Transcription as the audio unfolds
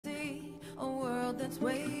that's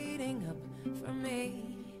waiting up for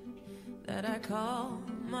me, that I call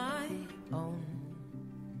my own.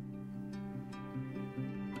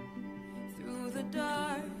 Through the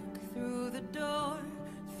dark, through the door,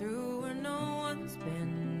 through where no one's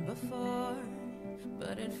been before,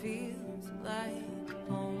 but it feels like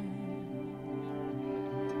home.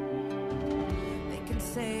 They can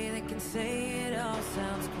say it all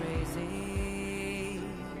sounds crazy.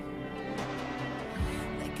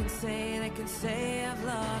 They can say I've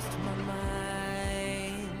lost my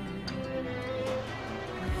mind.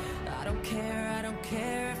 I don't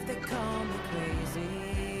care if they call me crazy.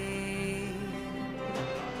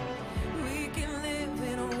 We can live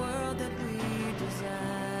in a world that we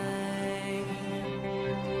design.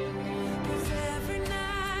 'Cause every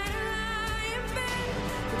night I lie in bed,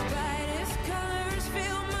 the brightest colors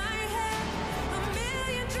fill my head. A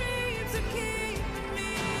million dreams are keeping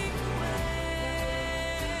me awake.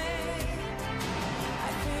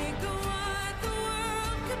 I think of what the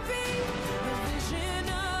world could be, a vision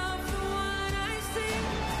of the one I see.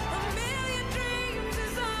 A million dreams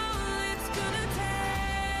is all it's gonna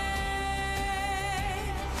take.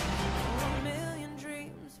 Oh, a million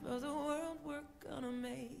dreams for the world we're gonna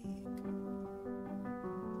make.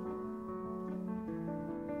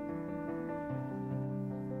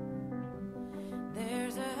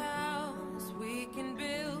 There's a house we can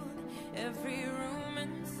build. Every room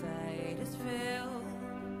inside is filled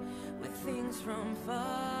with things from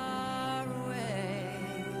far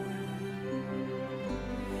away.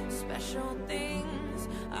 Special things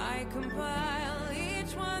I compile,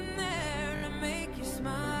 each one there to make you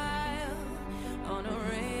smile on a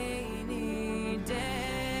rainy day.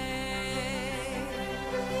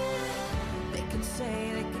 They can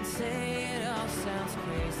say it all sounds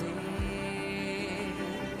crazy.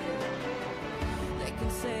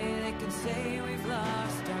 They can say we've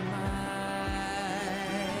lost our minds.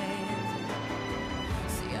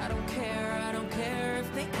 See, I don't care if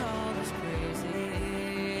they call us crazy.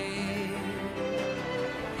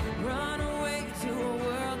 Run away to a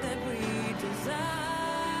world that we design.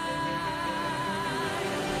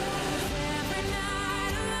 'Cause every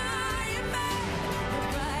night I lie in bed, the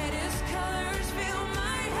brightest colors fill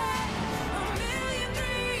my head. A million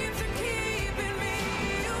dreams are keeping me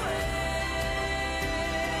awake.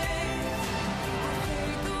 I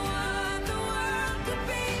think of what the world could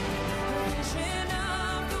be, a vision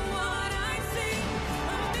of the one I see.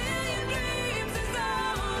 A million dreams is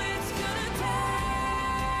all it's gonna take.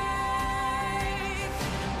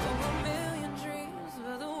 Oh, a million dreams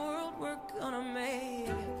for the world we're gonna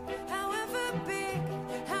make. However big,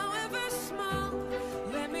 however small,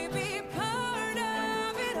 let me be part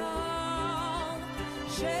of it all.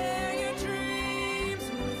 Share your dreams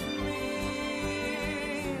with me.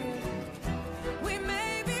 We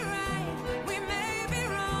may be right, we may be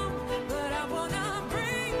wrong, but I wanna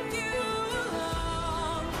bring you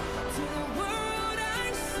along to the world I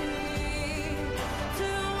see, to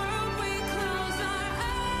the world we close our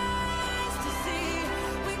eyes to see.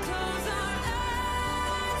 We close our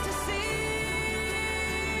eyes to see.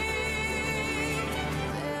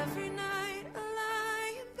 Every night I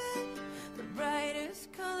lie in bed, the brightest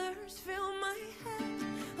colors fill my head.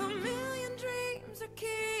 A million dreams are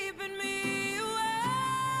keeping me awake.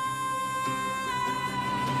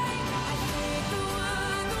 I think of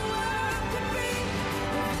what the world could be,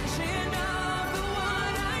 a vision of the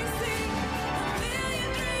one I see. A million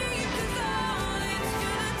dreams is all it's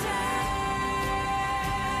gonna take.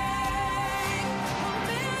 A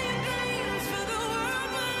million dreams for the world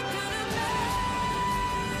we're gonna make.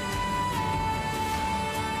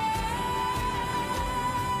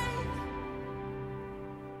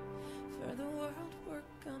 For the world we're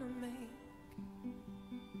gonna make.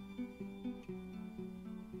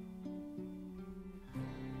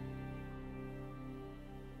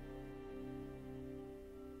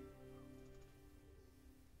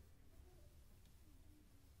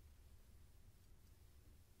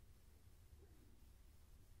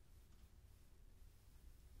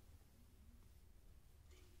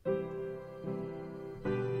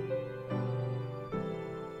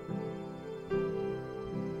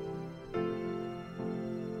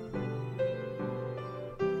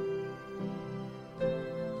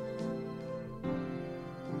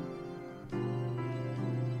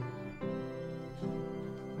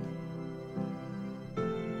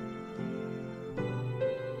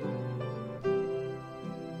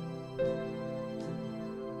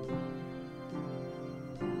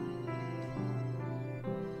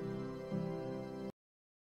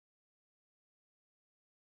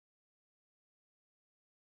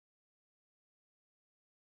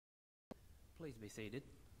 Please be seated.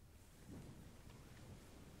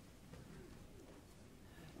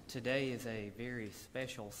 Today is a very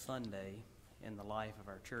special Sunday in the life of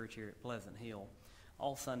our church here at Pleasant Hill.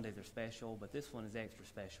 All Sundays are special, but this one is extra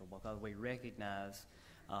special because we recognize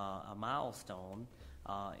a milestone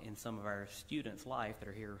in some of our students' life that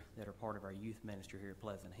are here, that are part of our youth ministry here at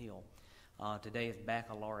Pleasant Hill. Today is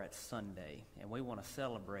Baccalaureate Sunday, and we want to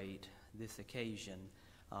celebrate this occasion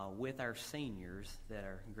with our seniors that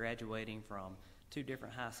are graduating from two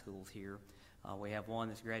different high schools here. We have one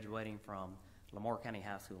that's graduating from Lamar County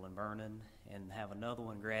High School in Vernon, and have another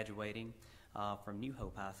one graduating from New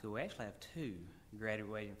Hope High School. We actually have two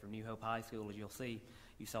graduating from New Hope High School. As you'll see,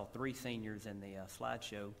 you saw three seniors in the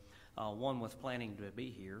slideshow. One was planning to be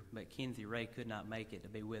here, but Kenzie Ray could not make it to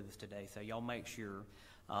be with us today. So y'all make sure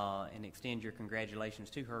and extend your congratulations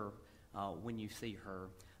to her when you see her,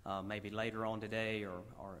 maybe later on today or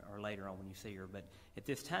later on when you see her. But at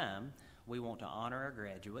this time, we want to honor our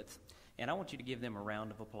graduates, and I want you to give them a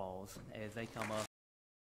round of applause as they come up.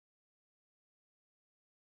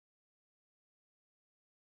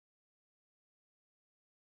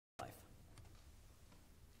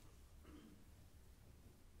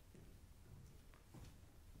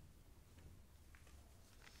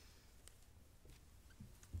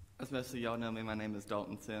 As most of y'all know me, my name is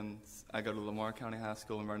Dalton Sims. I go to Lamar County High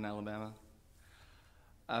School in Vernon, Alabama.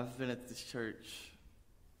 I've been at this church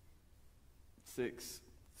 6-7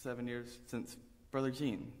 years since Brother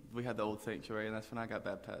Gene. We had the old sanctuary, and that's when I got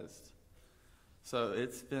baptized. So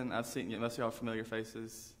I've seen most of y'all familiar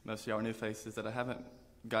faces, most of y'all new faces that I haven't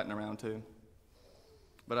gotten around to.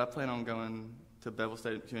 But I plan on going to Bevel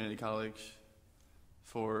State Community College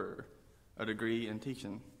for a degree in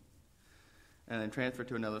teaching, and then transfer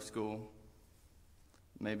to another school,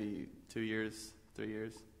 maybe 2 years, 3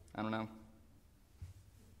 years, I don't know.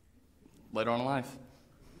 Later on in life,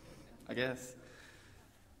 I guess.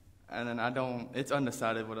 And then it's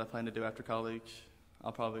undecided what I plan to do after college.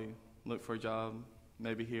 I'll probably look for a job,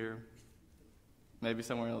 maybe here, maybe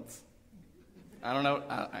somewhere else. I don't know.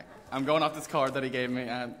 I'm going off this card that he gave me.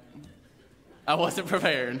 I wasn't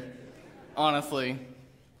prepared, honestly.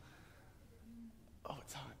 Oh,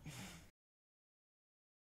 it's hot.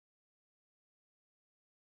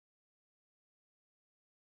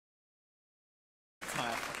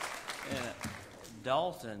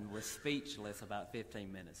 Dalton was speechless about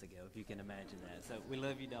 15 minutes ago, if you can imagine that. So we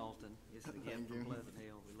love you, Dalton. This is again from Pleasant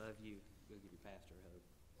Hill. We love you. We'll give your pastor a hug.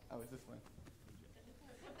 Oh, it's this way.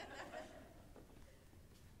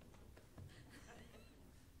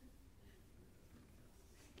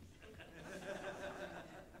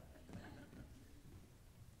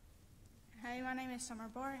 Hey, my name is Summer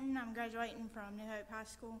Barton. I'm graduating from New Hope High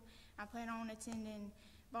School. I plan on attending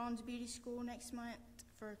Bond's Beauty School next month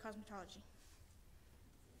for cosmetology.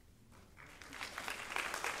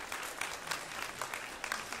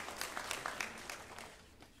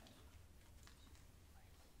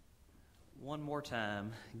 One more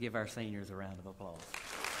time, give our seniors a round of applause.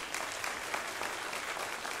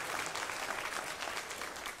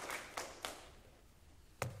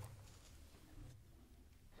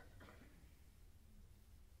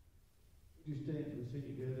 You stand to sing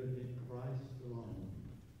together in Christ alone.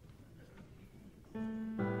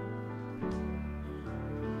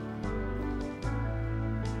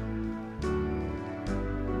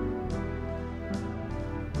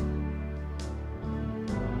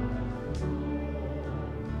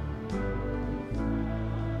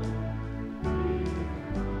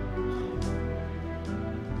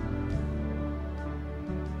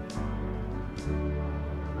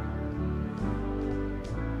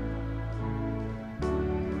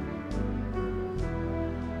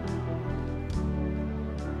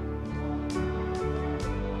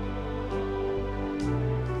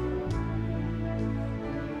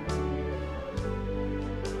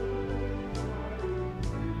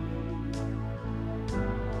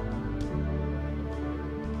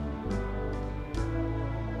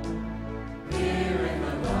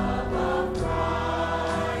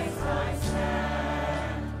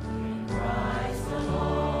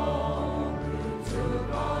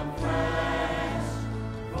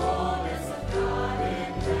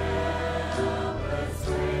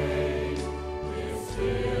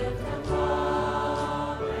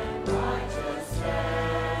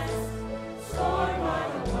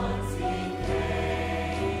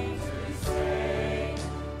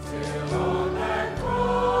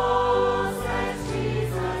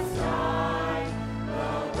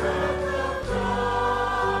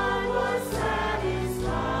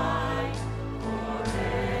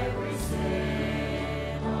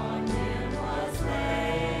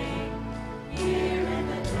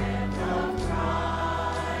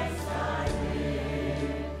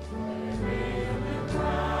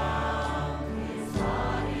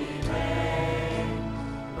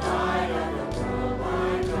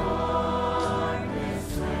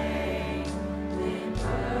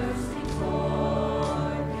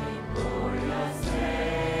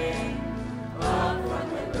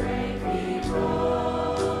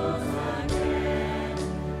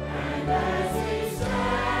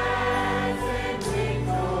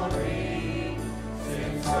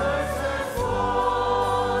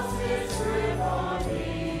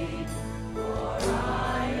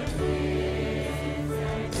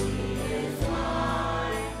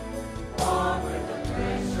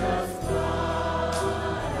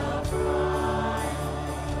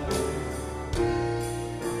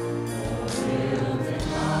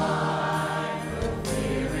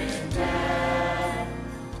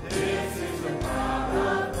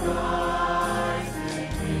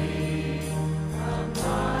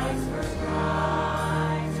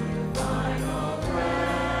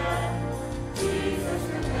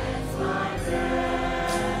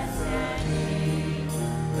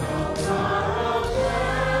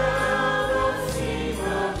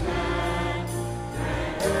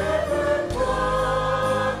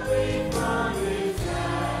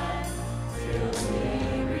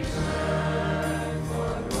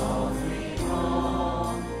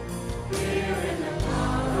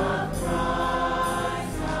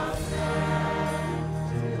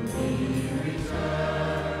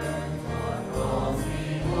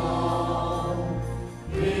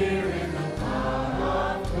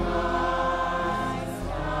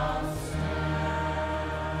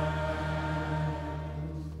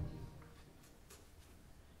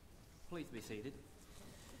 Please be seated.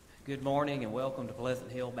 Good morning and welcome to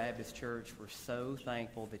Pleasant Hill Baptist Church. We're so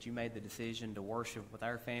thankful that you made the decision to worship with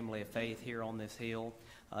our family of faith here on this hill.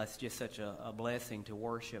 It's just such a blessing to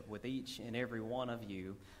worship with each and every one of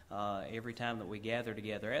you every time that we gather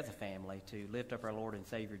together as a family to lift up our Lord and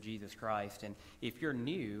Savior Jesus Christ. And if you're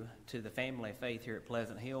new to the family of faith here at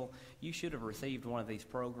Pleasant Hill, you should have received one of these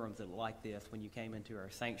programs that like this when you came into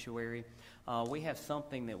our sanctuary. We have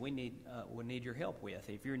something that we need your help with.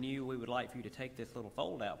 If you're new, we would like for you to take this little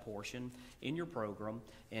fold-out portion in your program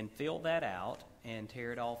and fill that out and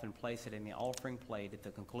tear it off and place it in the offering plate at the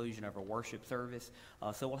conclusion of our worship service.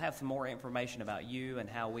 So we'll have some more information about you and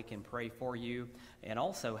how we can pray for you and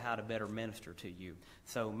also how to better minister to you.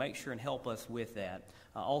 So make sure and help us with that.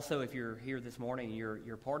 Also, if you're here this morning,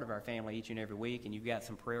 you're part of our family each and every week, and you've got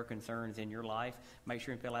some prayer concerns in your life, make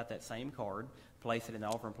sure and fill out that same card, place it in the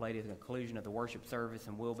offering plate at the conclusion of the worship service,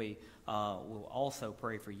 and we'll also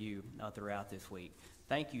pray for you throughout this week.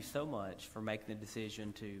 Thank you so much for making the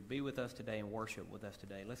decision to be with us today and worship with us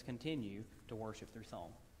today. Let's continue to worship through song.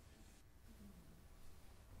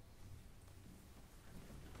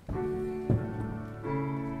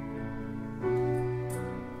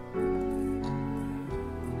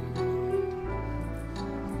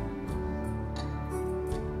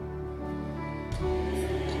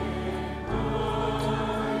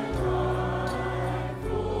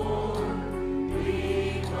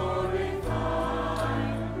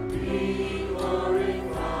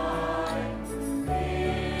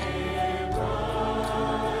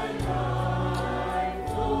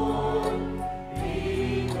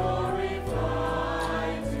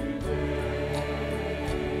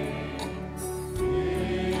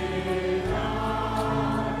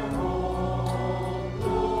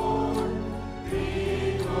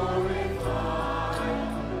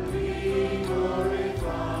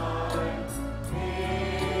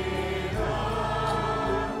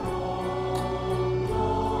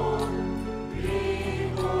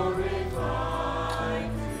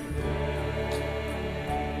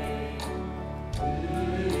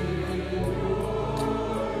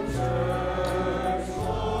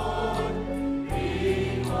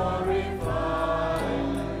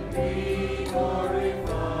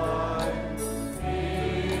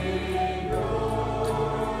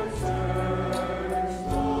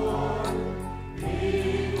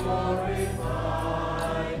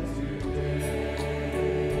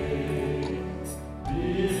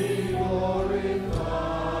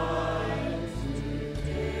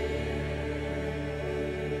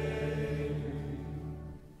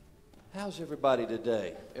 How's everybody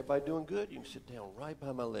today? Everybody doing good? You can sit down right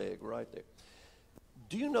by my leg, right there.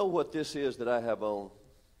 Do you know what this is that I have on?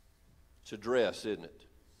 It's a dress, isn't it?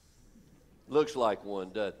 Looks like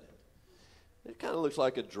one, doesn't it? It kind of looks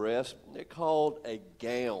like a dress. They're called a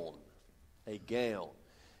gown. A gown.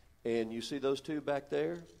 And you see those two back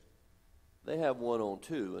there? They have one on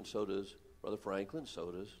too, and so does Brother Franklin,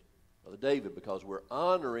 so does Brother David, because we're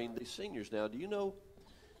honoring these seniors now. Do you know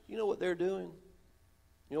what they're doing?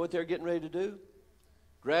 You know what they're getting ready to do?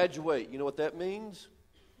 Graduate. You know what that means?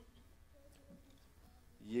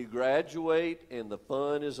 You graduate and the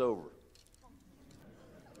fun is over.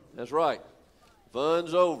 That's right.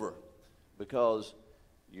 Fun's over because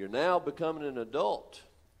you're now becoming an adult.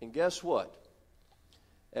 And guess what?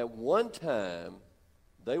 At one time,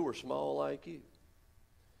 they were small like you.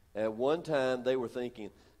 At one time, they were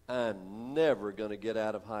thinking, I'm never going to get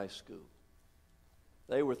out of high school.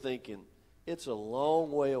 They were thinking, it's a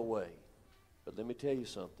long way away. But let me tell you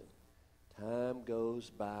something. Time goes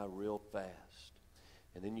by real fast.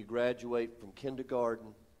 And then you graduate from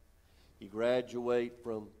kindergarten. You graduate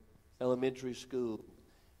from elementary school.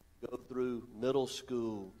 Go through middle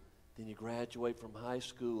school. Then you graduate from high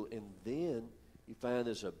school. And then you find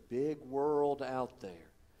there's a big world out there.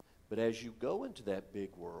 But as you go into that big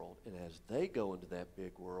world, and as they go into that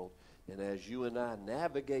big world, and as you and I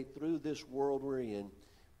navigate through this world we're in,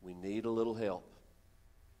 we need a little help.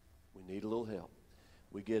 We need a little help.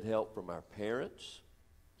 We get help from our parents.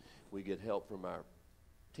 We get help from our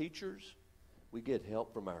teachers. We get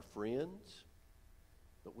help from our friends.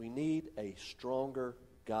 But we need a stronger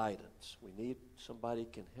guidance. We need somebody who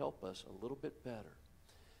can help us a little bit better.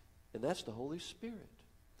 And that's the Holy Spirit.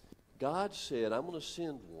 God said, I'm going to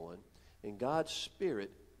send one, and God's Spirit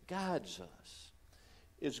guides us.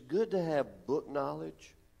 It's good to have book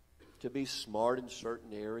knowledge, to be smart in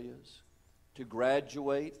certain areas, to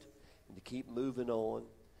graduate, and to keep moving on.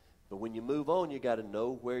 But when you move on, you got to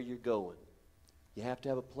know where you're going. You have to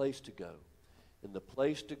have a place to go. And the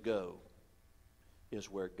place to go is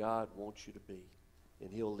where God wants you to be, and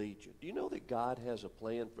He'll lead you. Do you know that God has a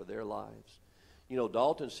plan for their lives? You know,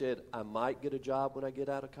 Dalton said, I might get a job when I get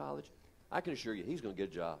out of college. I can assure you he's going to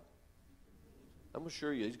get a job. I'm going to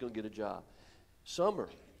assure you he's going to get a job. Summer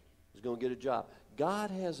is going to get a job.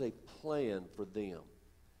 God has a plan for them.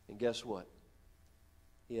 And guess what?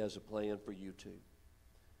 He has a plan for you too.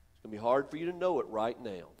 It's going to be hard for you to know it right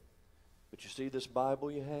now. But you see this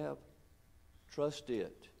Bible you have? Trust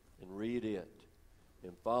it and read it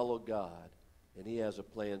and follow God. And He has a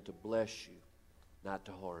plan to bless you, not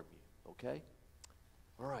to harm you. Okay?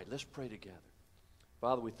 All right, let's pray together.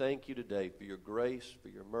 Father, we thank you today for your grace, for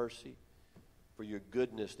your mercy, for your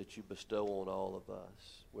goodness that you bestow on all of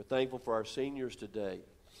us. We're thankful for our seniors today.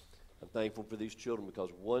 I'm thankful for these children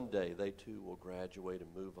because one day they too will graduate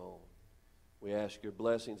and move on. We ask your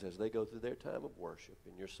blessings as they go through their time of worship.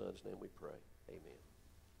 In your Son's name we pray. Amen.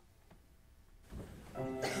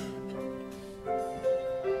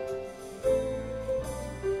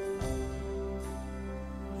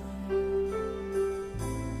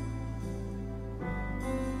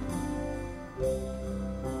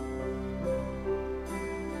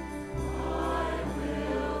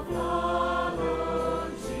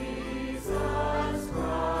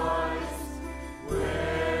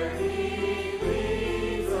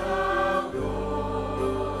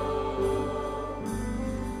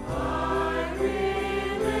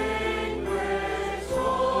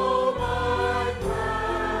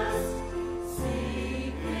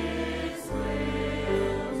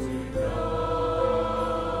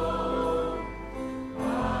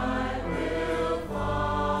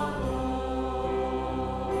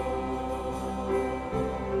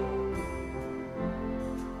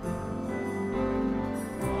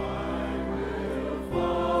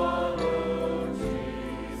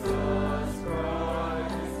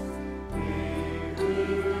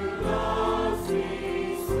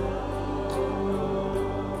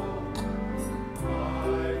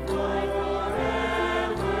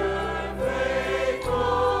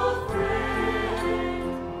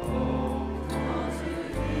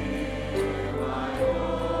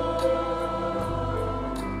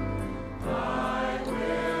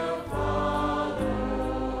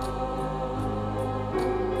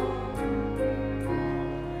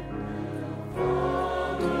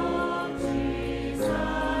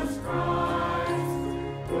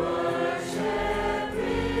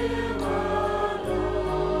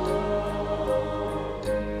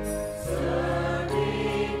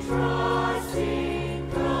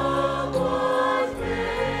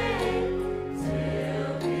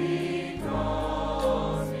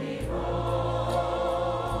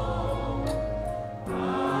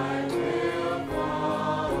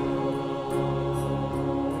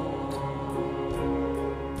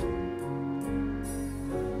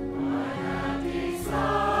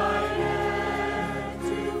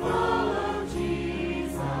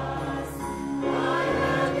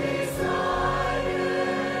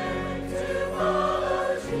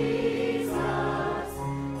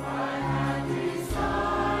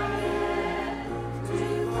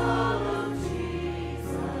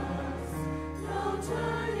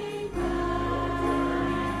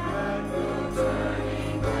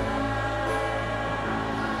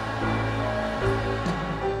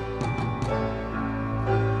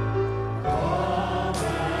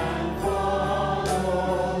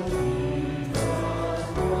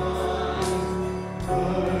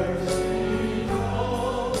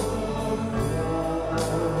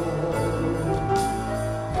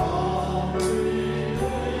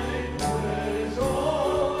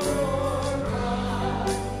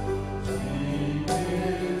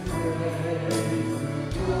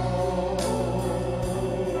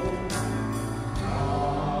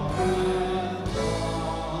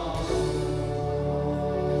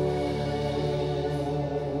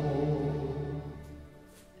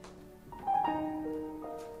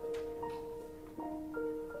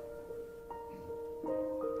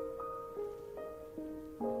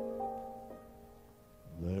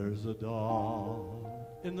 There's a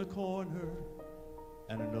doll in the corner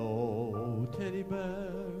and an old teddy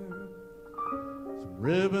bear. Some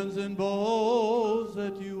ribbons and bows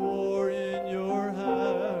that you wore in your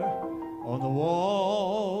hair. On the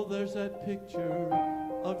wall there's that picture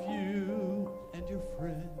of you and your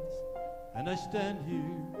friends. And I stand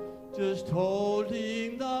here just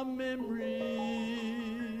holding the memories.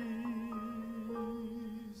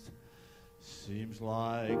 Seems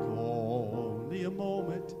like only a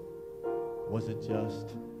moment. Was it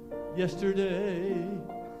just yesterday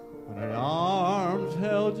when our arms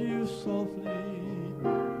held you softly?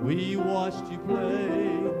 We watched you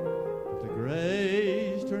play, but the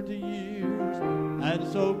grays turned to years,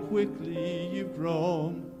 and so quickly you've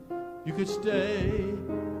grown. You could stay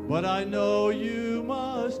but I know you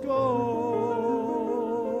must go.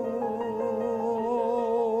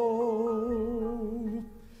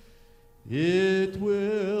 It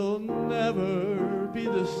will never be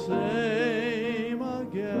the same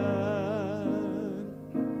again.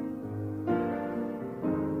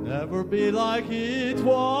 Never be like it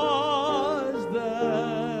was then.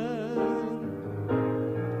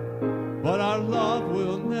 But our love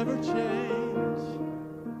will never change,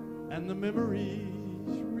 and the memories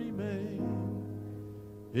remain.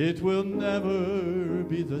 It will never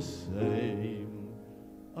be the same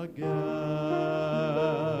again.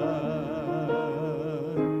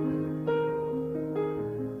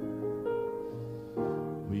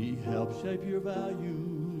 We helped shape your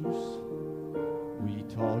values. We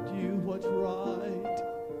taught you what's right.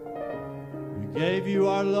 We gave you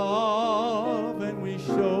our love and we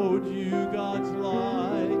showed you God's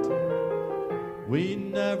light. We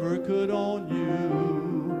never could own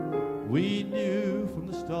you. We knew from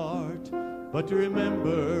the start. But to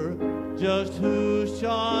remember just whose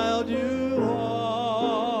child you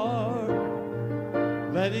are.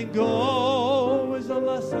 Letting go is a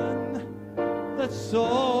lesson that's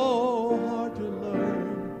so hard to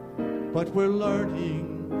learn, but we're learning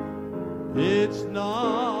it's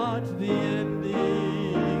not the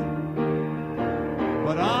ending.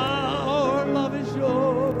 But our love is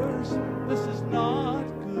yours, this is not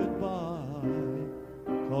goodbye,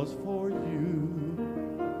 'cause for you,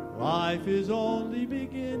 life is only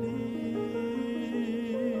beginning.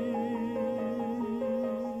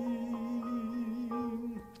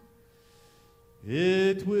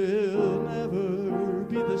 It will never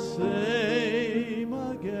be the same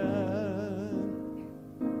again.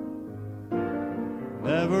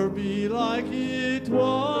 Never be like it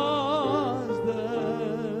was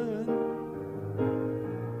then.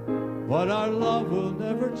 But our love will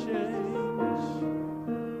never change,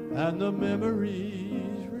 and the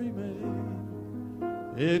memories remain.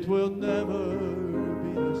 It will never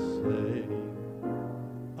be the same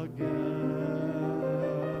again.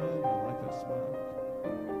 I like that smile.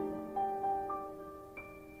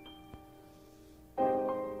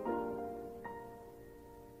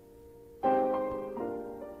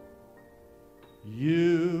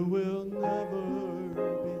 You will never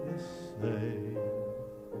be the same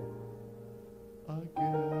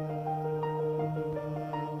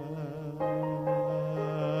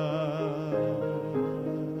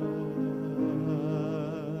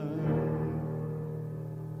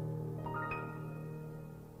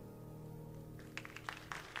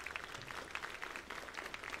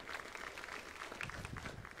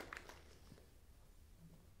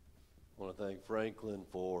I want to thank Franklin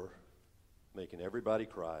for making everybody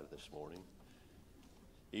cry this morning.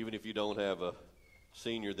 Even if you don't have a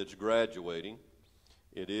senior that's graduating,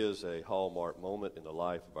 it is a hallmark moment in the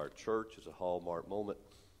life of our church. It's a hallmark moment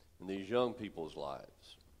in these young people's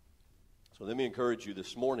lives. So let me encourage you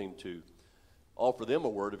this morning to offer them a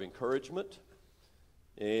word of encouragement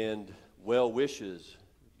and well wishes.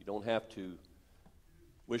 You don't have to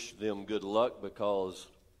wish them good luck, because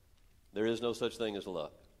there is no such thing as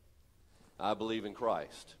luck. I believe in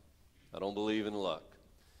Christ. I don't believe in luck.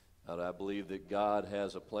 And I believe that God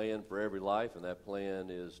has a plan for every life, and that plan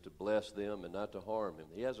is to bless them and not to harm them.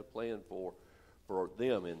 He has a plan for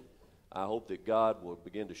them, and I hope that God will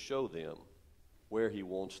begin to show them where He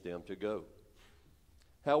wants them to go.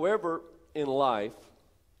 However, in life,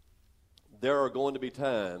 there are going to be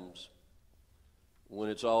times when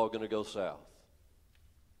it's all going to go south.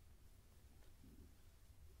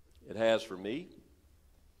 It has for me,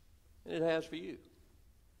 and it has for you.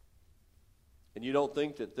 And you don't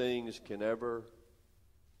think that things can ever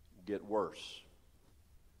get worse.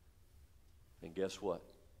 And guess what?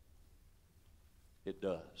 It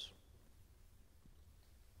does.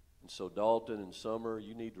 And so Dalton and Summer,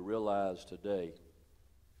 you need to realize today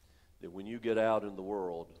that when you get out in the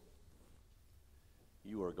world,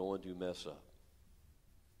 you are going to mess up.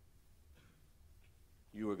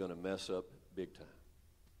 You are going to mess up big time.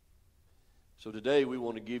 So today we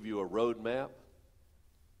want to give you a roadmap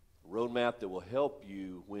that will help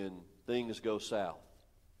you when things go south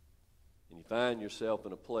and you find yourself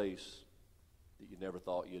in a place that you never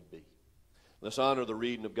thought you'd be. Let's honor the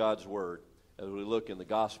reading of God's Word as we look in the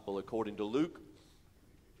Gospel according to Luke.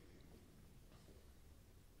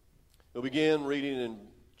 We'll begin reading in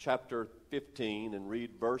chapter 15 and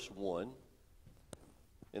read verse 1,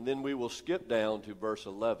 and then we will skip down to verse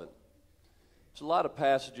 11. It's a lot of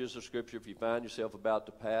passages of Scripture. If you find yourself about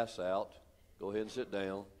to pass out, go ahead and sit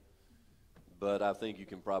down. But I think you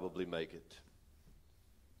can probably make it.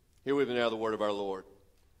 Here we have now the word of our Lord.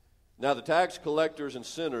 Now the tax collectors and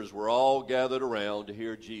sinners were all gathered around to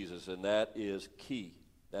hear Jesus, and that is key.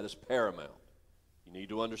 That is paramount. You need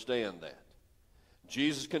to understand that.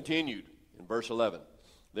 Jesus continued in verse 11.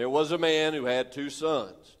 There was a man who had 2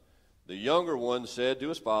 sons. The younger one said to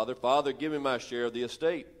his father, Father, give me my share of the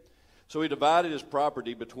estate. So he divided his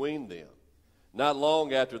property between them. Not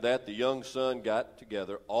long after that, the young son got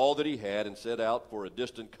together all that he had and set out for a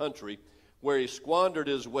distant country, where he squandered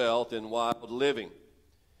his wealth in wild living.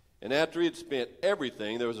 And after he had spent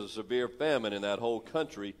everything, there was a severe famine in that whole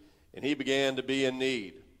country, and he began to be in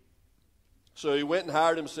need. So he went and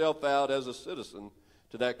hired himself out as a citizen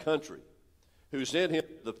to that country, who sent him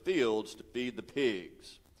to the fields to feed the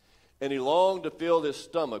pigs. And he longed to fill his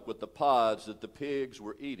stomach with the pods that the pigs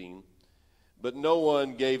were eating, but no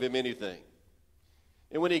one gave him anything.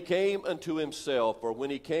 And when he came unto himself, or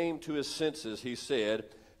when he came to his senses, he said,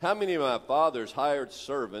 How many of my father's hired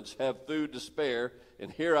servants have food to spare,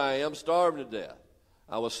 and here I am starving to death?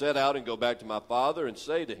 I will set out and go back to my father and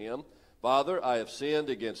say to him, Father, I have sinned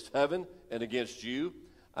against heaven and against you.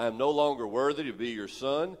 I am no longer worthy to be your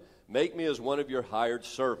son. Make me as one of your hired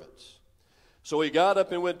servants. So he got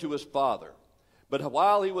up and went to his father. But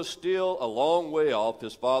while he was still a long way off,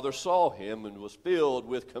 his father saw him and was filled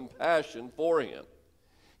with compassion for him.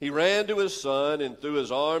 He ran to his son and threw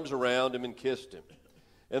his arms around him and kissed him.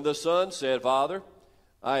 And the son said, Father,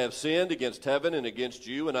 I have sinned against heaven and against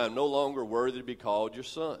you, and I am no longer worthy to be called your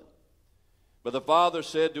son. But the father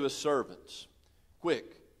said to his servants,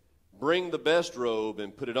 Quick, bring the best robe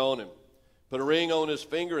and put it on him. Put a ring on his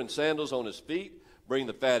finger and sandals on his feet. Bring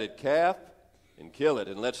the fatted calf and kill it,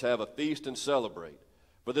 and let's have a feast and celebrate.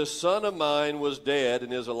 For this son of mine was dead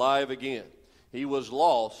and is alive again. He was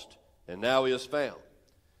lost, and now he is found.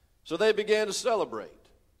 So they began to celebrate.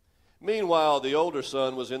 Meanwhile, the older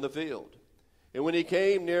son was in the field. And when he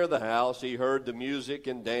came near the house, he heard the music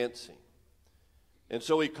and dancing. And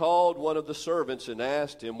so he called one of the servants and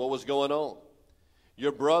asked him what was going on.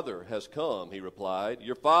 Your brother has come, he replied.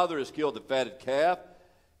 Your father has killed the fatted calf,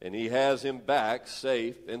 and he has him back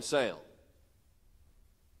safe and sound.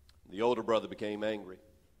 The older brother became angry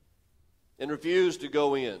and refused to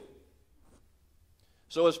go in.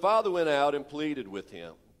 So his father went out and pleaded with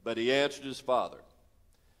him, but he answered his father,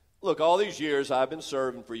 Look, all these years I've been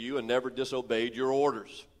serving for you and never disobeyed your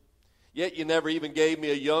orders. Yet you never even gave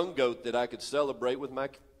me a young goat that I could celebrate with my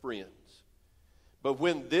friends. But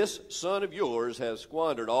when this son of yours has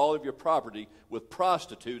squandered all of your property with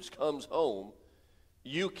prostitutes comes home,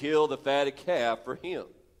 you kill the fatted calf for him.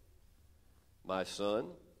 My son,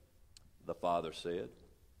 the father said,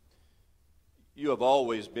 you have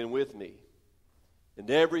always been with me, and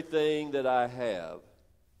everything that I have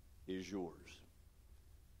is yours.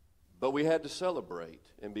 But we had to celebrate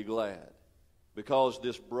and be glad, because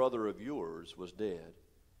this brother of yours was dead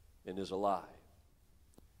and is alive.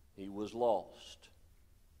 He was lost,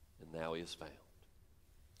 and now he is found.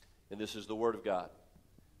 And this is the word of God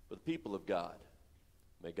for the people of God.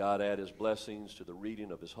 May God add his blessings to the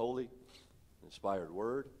reading of his holy, inspired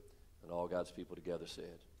word. And all God's people together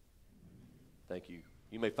said, thank you.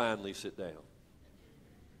 You may finally sit down.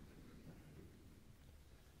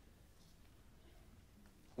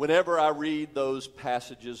 Whenever I read those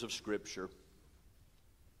passages of Scripture,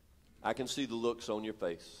 I can see the looks on your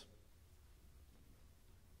face.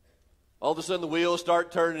 All of a sudden the wheels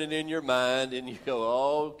start turning in your mind and you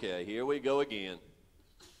go, okay, here we go again.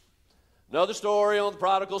 Another story on the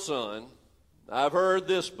prodigal son. I've heard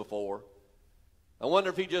this before. I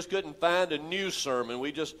wonder if he just couldn't find a new sermon.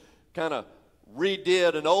 We just kind of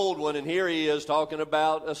redid an old one, and here he is talking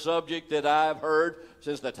about a subject that I've heard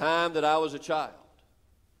since the time that I was a child.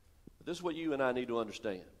 But this is what you and I need to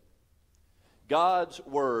understand. God's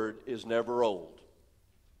word is never old.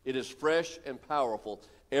 It is fresh and powerful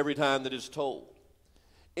every time that it's told.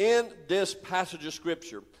 In this passage of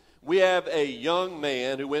Scripture, we have a young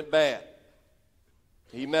man who went bad.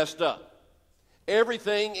 He messed up.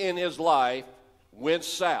 Everything in his life went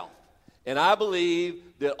south. And I believe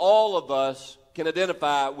that all of us can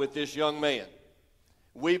identify with this young man.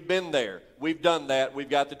 We've been there. We've done that. We've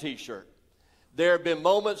got the t-shirt. There have been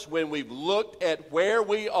moments when we've looked at where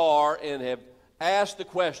we are and have asked the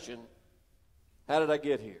question, how did I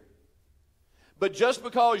get here? But just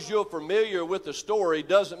because you're familiar with the story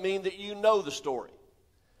doesn't mean that you know the story.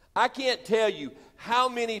 I can't tell you how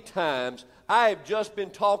many times I have just been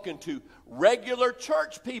talking to regular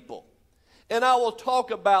church people, and I will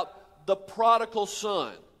talk about the prodigal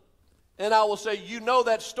son. And I will say, you know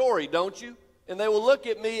that story, don't you? And they will look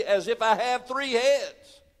at me as if I have three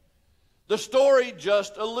heads. The story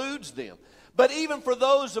just eludes them. But even for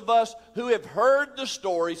those of us who have heard the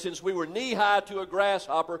story since we were knee-high to a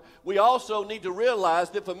grasshopper, we also need to realize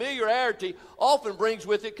that familiarity often brings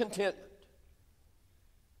with it contentment.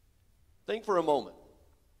 Think for a moment.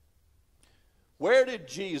 Where did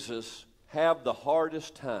Jesus have the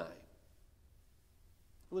hardest time?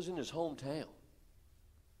 It was in his hometown.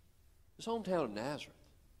 His hometown of Nazareth.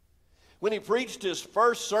 When he preached his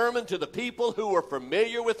first sermon to the people who were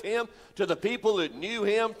familiar with him, to the people that knew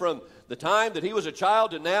him from the time that he was a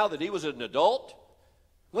child to now that he was an adult,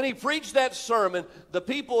 when he preached that sermon, the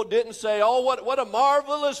people didn't say, oh, what a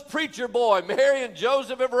marvelous preacher boy Mary and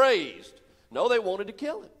Joseph have raised. No, they wanted to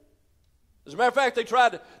kill him. As a matter of fact, they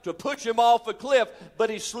tried to push him off a cliff, but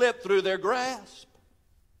he slipped through their grasp.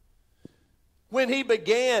 When he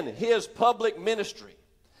began his public ministry,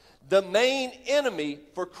 the main enemy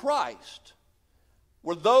for Christ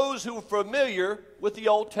were those who were familiar with the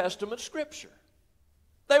Old Testament Scripture.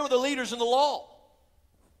 They were the leaders in the law.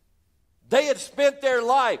 They had spent their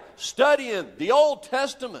life studying the Old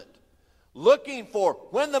Testament, looking for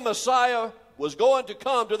when the Messiah was going to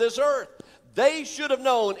come to this earth. They should have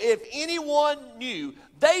known, if anyone knew,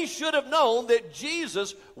 they should have known that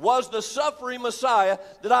Jesus was the suffering Messiah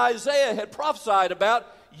that Isaiah had prophesied about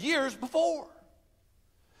years before.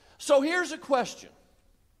 So here's a question.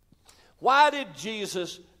 Why did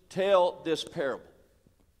Jesus tell this parable?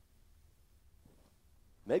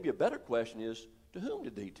 Maybe a better question is, to whom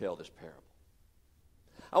did he tell this parable?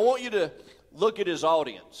 I want you to look at his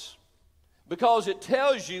audience, because it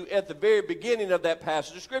tells you at the very beginning of that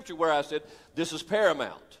passage of Scripture where I said this is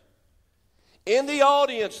paramount. In the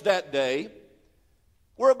audience that day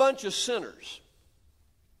were a bunch of sinners.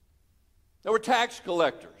 There were tax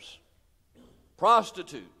collectors,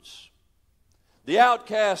 prostitutes, the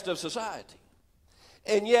outcast of society.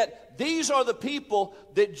 And yet, these are the people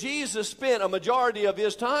that Jesus spent a majority of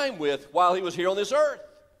his time with while he was here on this earth.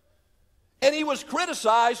 And he was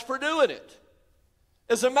criticized for doing it.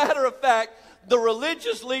 As a matter of fact, the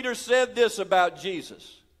religious leaders said this about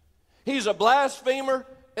Jesus. He's a blasphemer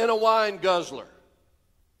and a wine guzzler.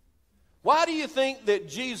 Why do you think that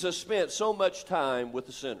Jesus spent so much time with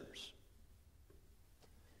the sinners?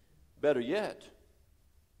 Better yet,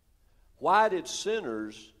 why did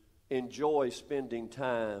sinners enjoy spending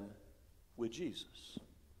time with Jesus?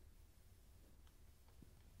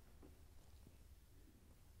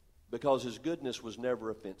 Because his goodness was never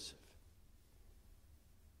offensive.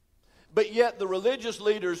 But yet the religious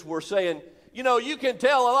leaders were saying, you know, you can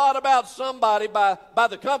tell a lot about somebody by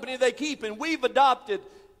the company they keep, and we've adopted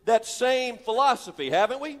that same philosophy,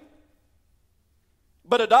 haven't we?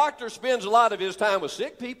 But a doctor spends a lot of his time with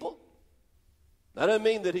sick people. That doesn't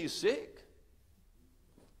mean that he's sick.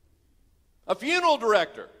 A funeral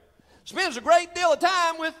director spends a great deal of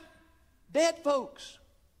time with dead folks.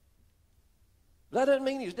 That doesn't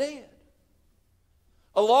mean he's dead.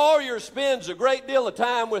 A lawyer spends a great deal of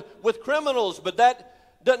time with criminals, but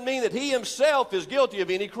that doesn't mean that he himself is guilty of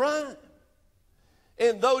any crime.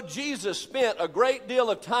 And though Jesus spent a great deal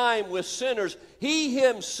of time with sinners, he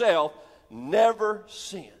himself never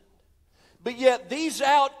sinned. But yet these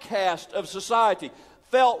outcasts of society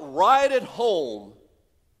felt right at home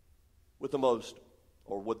with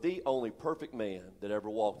with the only perfect man that ever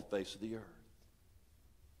walked the face of the earth.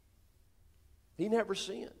 He never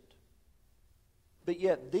sinned. But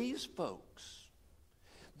yet these folks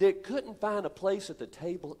that couldn't find a place at the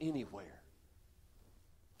table anywhere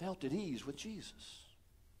felt at ease with Jesus.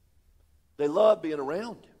 They loved being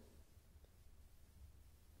around him.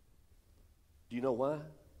 Do you know why?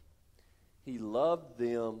 He loved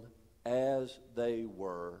them as they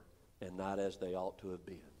were and not as they ought to have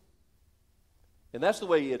been. And that's the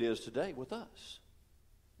way it is today with us.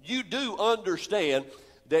 You do understand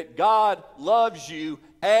that God loves you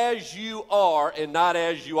as you are and not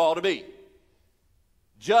as you ought to be.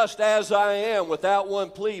 Just as I am, without one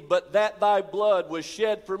plea, but that thy blood was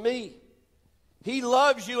shed for me. He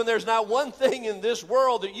loves you, and there's not one thing in this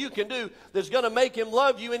world that you can do that's going to make him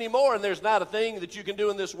love you anymore, and there's not a thing that you can do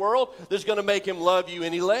in this world that's going to make him love you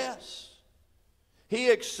any less. He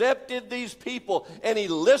accepted these people, and he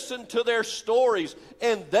listened to their stories,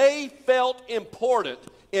 and they felt important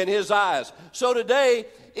in his eyes. So today,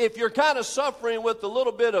 if you're kind of suffering with a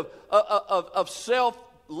little bit of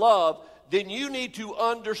self-love, then you need to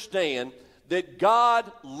understand that God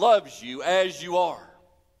loves you as you are.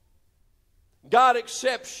 God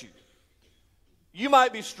accepts you. You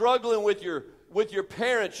might be struggling with your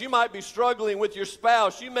parents. You might be struggling with your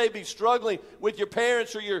spouse. You may be struggling with your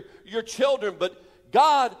parents or your children, but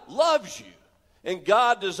God loves you, and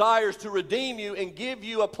God desires to redeem you and give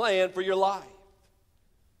you a plan for your life.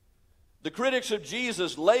 The critics of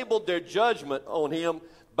Jesus labeled their judgment on him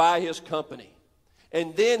by his company.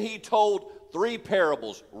 And then he told 3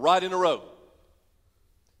 parables right in a row.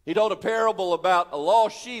 He told a parable about a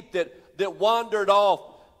lost sheep that wandered off.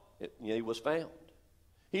 He was found.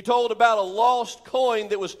 He told about a lost coin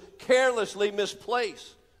that was carelessly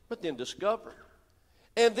misplaced, but then discovered.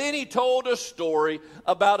 And then he told a story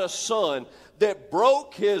about a son that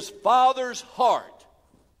broke his father's heart,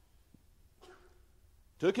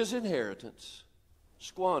 took his inheritance,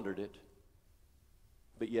 squandered it,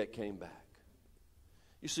 but yet came back.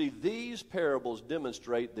 You see, these parables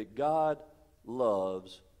demonstrate that God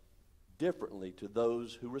loves differently to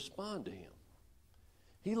those who respond to him.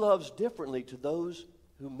 He loves differently to those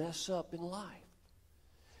who mess up in life.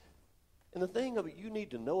 And the thing of it you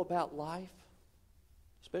need to know about life,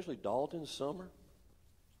 especially Dalton, Summer,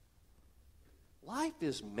 life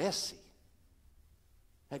is messy.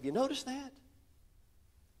 Have you noticed that?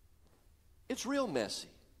 It's real messy.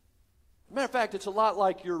 Matter of fact, it's a lot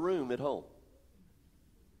like your room at home.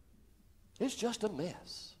 It's just a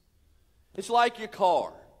mess. It's like your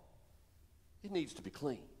car. It needs to be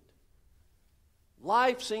cleaned.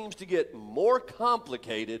 Life seems to get more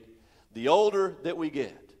complicated the older that we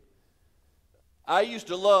get. I used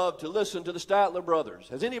to love to listen to the Statler Brothers.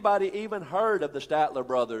 Has anybody even heard of the Statler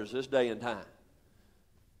Brothers this day and time?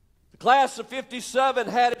 The class of 57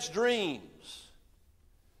 had its dreams.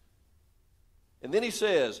 And then he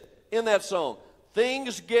says in that song,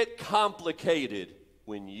 things get complicated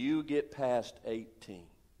when you get past 18.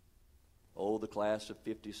 Oh, the class of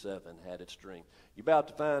 57 had its dream. You about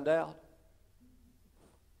to find out?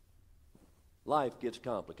 Life gets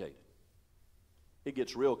complicated. It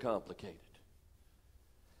gets real complicated.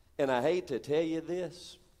 And I hate to tell you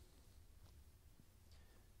this,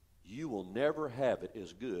 you will never have it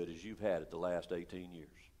as good as you've had it the last 18 years.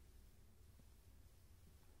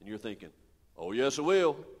 And you're thinking, oh, yes, I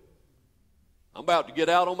will. I'm about to get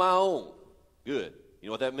out on my own. Good. You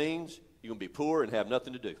know what that means? You're going to be poor and have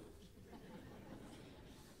nothing to do.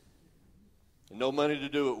 And no money to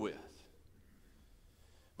do it with.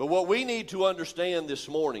 But what we need to understand this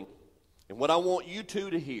morning, and what I want you two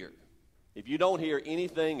to hear, if you don't hear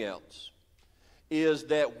anything else, is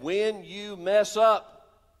that when you mess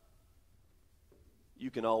up, you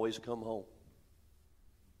can always come home.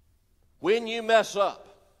 When you mess up,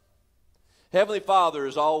 Heavenly Father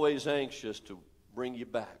is always anxious to bring you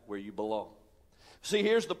back where you belong. See,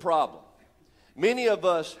 here's the problem. Many of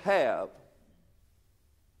us have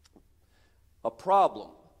a problem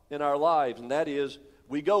in our lives, and that is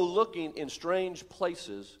we go looking in strange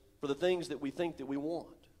places for the things that we think that we want.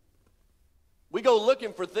 We go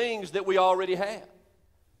looking for things that we already have.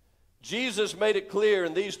 Jesus made it clear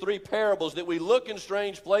in these 3 parables that we look in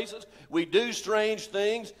strange places, we do strange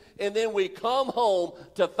things, and then we come home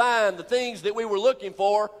to find the things that we were looking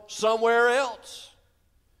for somewhere else.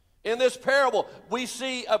 In this parable, we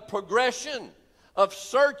see a progression of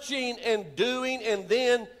searching and doing and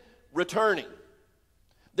then returning.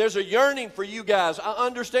 There's a yearning for you guys, I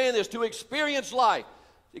understand this, to experience life,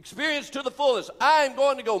 experience to the fullest. I am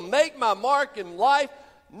going to go make my mark in life.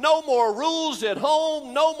 No more rules at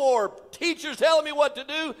home, no more teachers telling me what to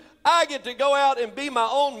do. I get to go out and be my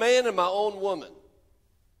own man and my own woman.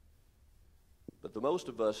 But the most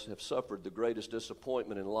of us have suffered the greatest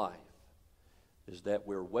disappointment in life is that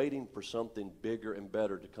we're waiting for something bigger and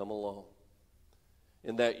better to come along.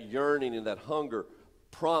 And that yearning and that hunger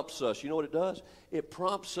prompts us. You know what it does? It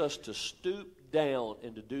prompts us to stoop down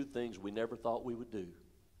and to do things we never thought we would do,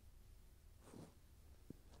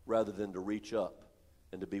 rather than to reach up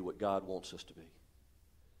and to be what God wants us to be.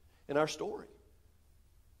 In our story,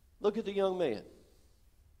 look at the young man.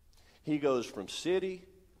 He goes from city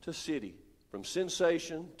to city, from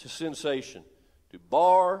sensation to sensation, to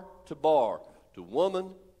bar, to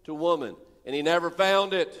woman, and he never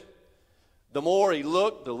found it. The more he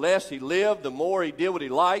looked, the less he lived. The more he did what he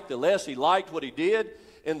liked, the less he liked what he did.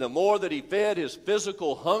 And the more that he fed his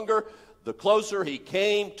physical hunger, the closer he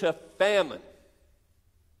came to famine.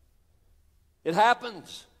 It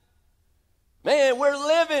happens. Man, we're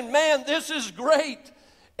living. Man, this is great.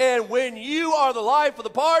 And when you are the life of the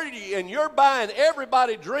party and you're buying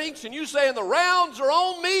everybody drinks and you saying the rounds are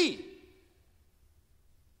on me.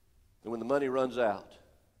 And when the money runs out,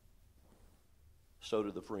 so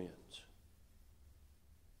do the friends.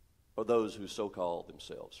 Or those who so-call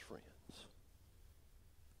themselves friends.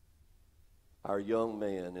 Our young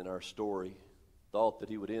man in our story thought that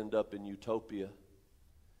he would end up in utopia,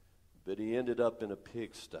 but he ended up in a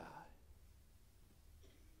pigsty.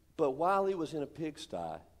 But while he was in a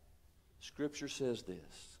pigsty, Scripture says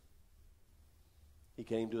this: he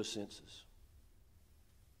came to his senses.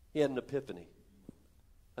 He had an epiphany,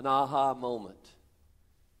 an aha moment.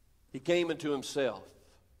 He came into himself.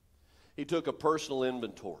 He took a personal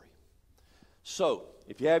inventory. So,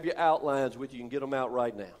 if you have your outlines with you, you can get them out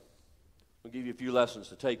right now. We'll give you a few lessons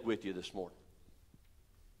to take with you this morning.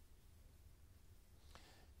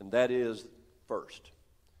 And that is, first,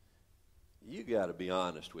 you got to be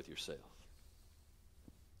honest with yourself.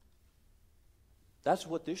 That's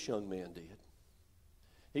what this young man did.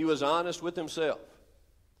 He was honest with himself.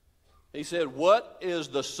 He said, "What is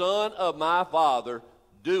the son of my father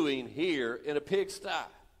doing here in a pigsty?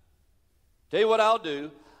 Tell you what I'll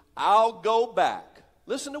do. I'll go back."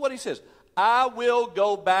 Listen to what he says. "I will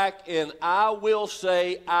go back and I will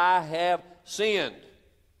say I have sinned.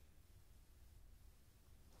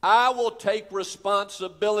 I will take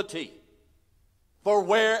responsibility for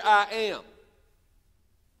where I am."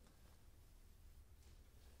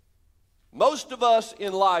 Most of us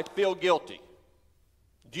in life feel guilty.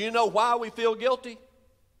 Do you know why we feel guilty?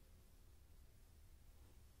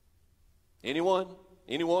 Anyone?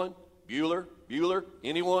 Anyone? Bueller? Bueller?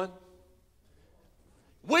 Anyone?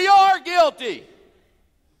 We are guilty.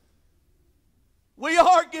 We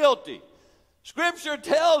are guilty. Scripture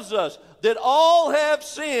tells us that all have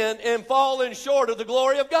sinned and fallen short of the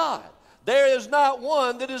glory of God. There is not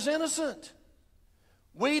one that is innocent.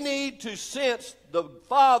 We need to sense the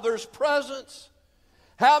Father's presence.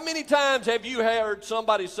 How many times have you heard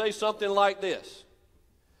somebody say something like this?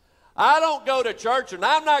 "I don't go to church, and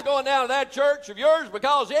I'm not going down to that church of yours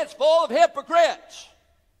because it's full of hypocrites."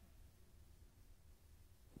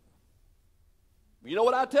 You know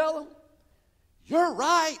what I tell them? You're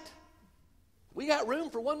right. We got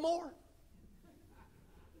room for one more.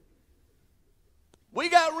 We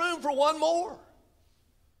got room for one more.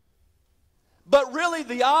 But really,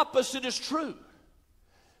 the opposite is true.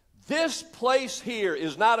 This place here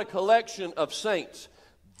is not a collection of saints.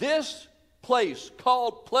 This place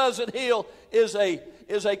called Pleasant Hill is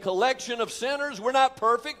a collection of sinners. We're not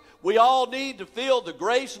perfect. We all need to feel the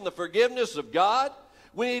grace and the forgiveness of God.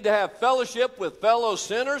 We need to have fellowship with fellow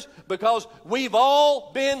sinners because we've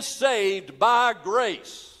all been saved by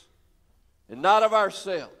grace and not of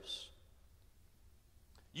ourselves.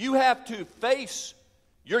 You have to face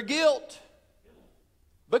your guilt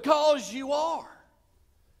because you are.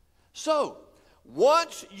 So,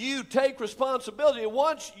 once you take responsibility,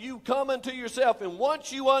 once you come into yourself, and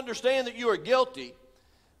once you understand that you are guilty,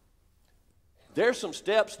 there's some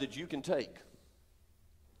steps that you can take.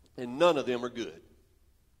 And none of them are good.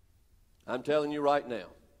 I'm telling you right now.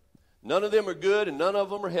 None of them are good and none of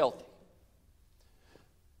them are healthy.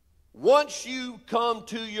 Once you come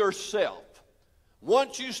to yourself,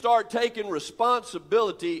 once you start taking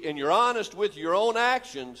responsibility and you're honest with your own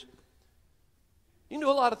actions, you can do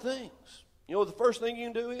a lot of things. You know what the first thing you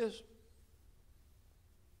can do is?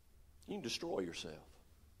 You can destroy yourself.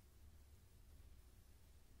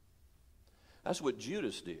 That's what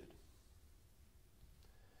Judas did.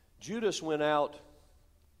 Judas went out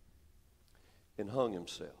and hung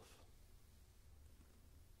himself.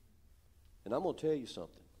 And I'm going to tell you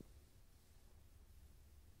something.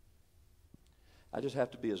 I just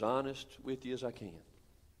have to be as honest with you as I can.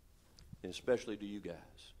 And especially to you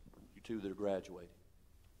guys, you two that are graduating.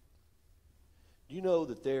 Do you know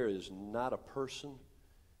that there is not a person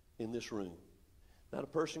in this room, not a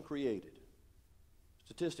person created?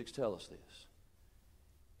 Statistics tell us this.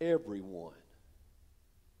 Everyone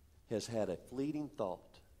has had a fleeting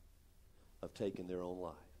thought of taking their own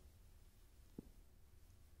life.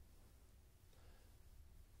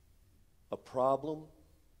 A problem,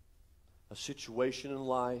 a situation in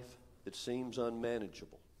life that seems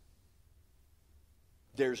unmanageable.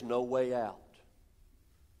 There's no way out.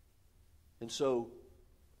 And so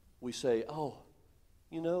we say, oh,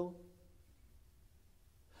 you know,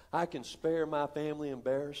 I can spare my family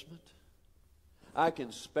embarrassment. I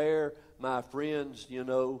can spare my friends, you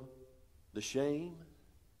know, the shame.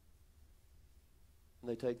 And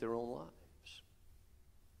they take their own lives.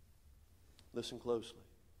 Listen closely.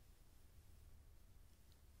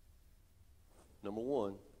 Number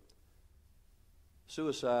one,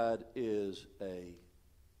 suicide is a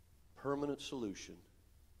permanent solution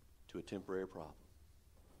to a temporary problem.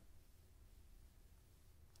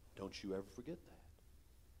 Don't you ever forget that.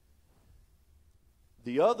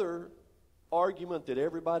 The other argument that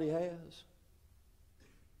everybody has,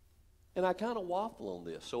 and I kind of waffle on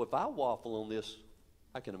this, so if I waffle on this,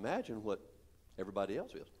 I can imagine what everybody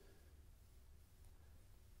else is.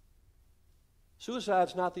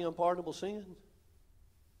 Suicide's not the unpardonable sin,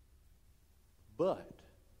 but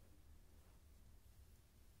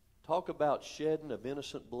talk about shedding of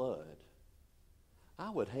innocent blood. I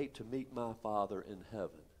would hate to meet my Father in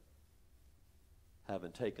heaven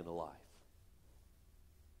having taken a life,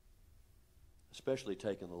 especially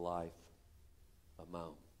taken the life of my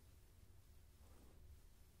own.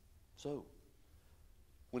 So,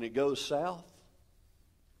 when it goes south,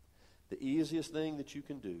 the easiest thing that you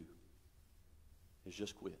can do is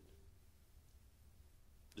just quit.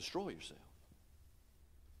 Destroy yourself.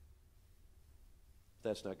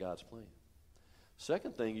 That's not God's plan.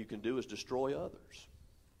 Second thing you can do is destroy others.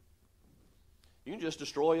 You can just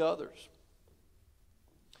destroy others.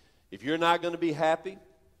 If you're not going to be happy,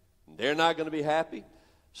 they're not going to be happy,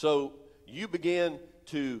 so you begin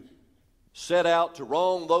to set out to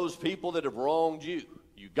wrong those people that have wronged you.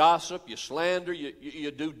 You gossip, you slander,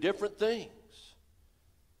 you do different things.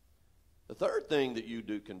 The third thing that you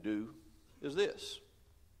can do is this.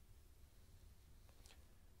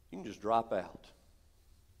 You can just drop out.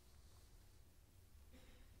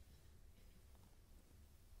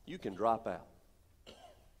 You can drop out.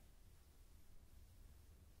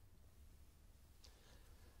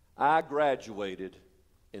 I graduated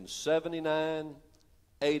in 79,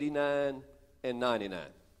 89, and 99.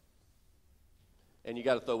 And you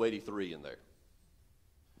got to throw 83 in there.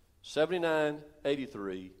 79,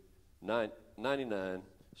 83, 99.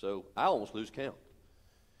 So I almost lose count.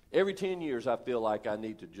 Every 10 years I feel like I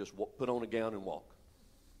need to just put on a gown and walk.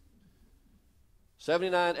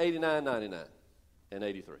 79, 89, 99, and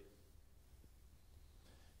 83. Do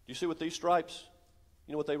you see what these stripes,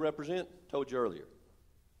 you know what they represent? Told you earlier.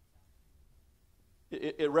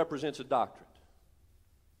 It represents a doctorate.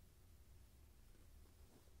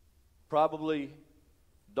 Probably,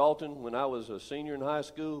 Dalton, when I was a senior in high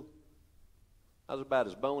school, I was about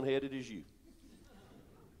as boneheaded as you.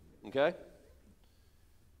 Okay?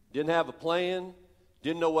 Didn't have a plan.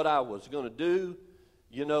 Didn't know what I was going to do.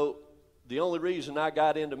 You know, the only reason I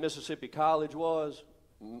got into Mississippi College was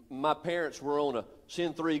my parents were on a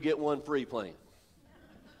send 3, get 1 free plan.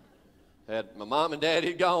 Had my mom and dad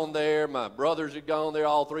had gone there, my brothers had gone there,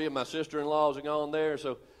 all 3 of my sister-in-laws had gone there,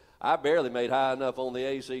 so I barely made high enough on the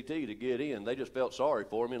ACT to get in. They just felt sorry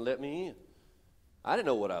for me and let me in. I didn't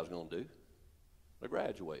know what I was going to do. I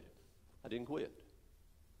graduated. I didn't quit.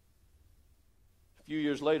 A few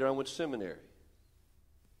years later, I went to seminary.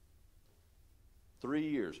 3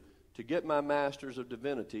 years. To get my Master's of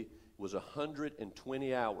Divinity was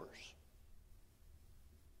 120 hours.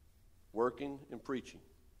 Working and preaching.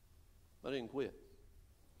 I didn't quit.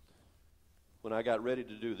 When I got ready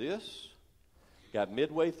to do this, got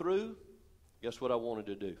midway through, guess what I wanted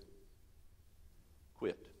to do?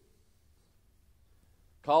 Quit.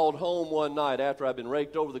 Called home one night after I'd been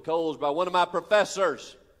raked over the coals by one of my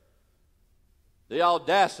professors. The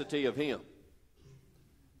audacity of him.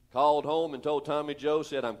 Called home and told Tommy Joe,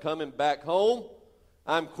 said, I'm coming back home.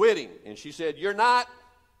 I'm quitting. And she said, you're not?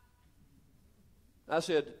 I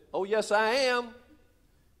said, oh, yes, I am.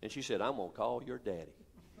 And she said, I'm going to call your daddy.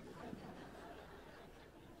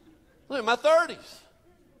 I'm in my 30s.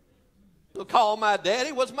 You'll call my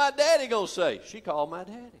daddy? What's my daddy going to say? She called my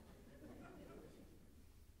daddy.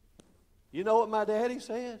 You know what my daddy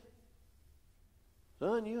said?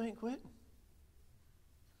 Son, you ain't quitting.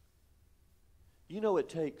 You know it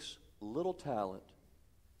takes little talent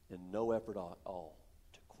and no effort at all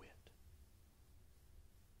to quit.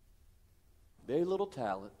 Very little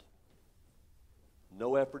talent,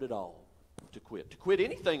 no effort at all to quit. To quit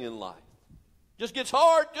anything in life. Just gets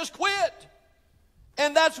hard, just quit.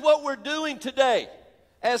 And that's what we're doing today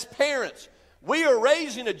as parents. We are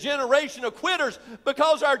raising a generation of quitters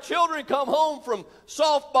because our children come home from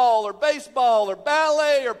softball or baseball or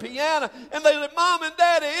ballet or piano and they say, Mom and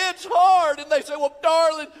Daddy, it's hard. And they say, well,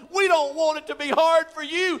 darling, we don't want it to be hard for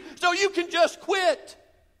you, so you can just quit.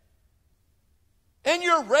 And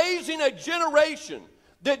you're raising a generation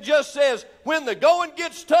that just says, when the going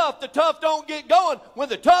gets tough, the tough don't get going. When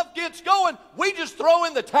the tough gets going, we just throw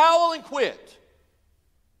in the towel and quit.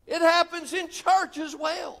 It happens in church as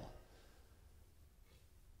well.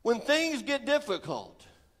 When things get difficult,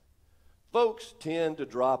 folks tend to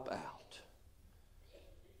drop out.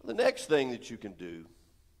 The next thing that you can do,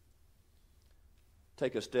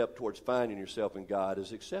 take a step towards finding yourself in God,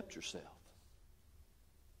 is accept yourself.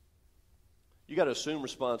 You got to assume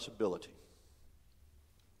responsibility.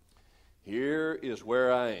 Here is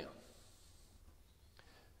where I am.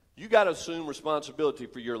 You got to assume responsibility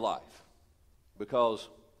for your life, because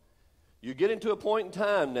you get into a point in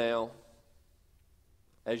time now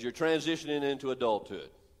as you're transitioning into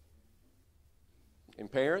adulthood. And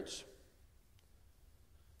parents,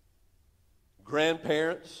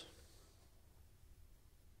 grandparents,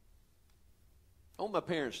 I want my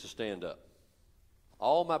parents to stand up.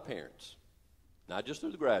 All my parents, not just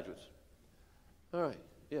through the graduates. All right.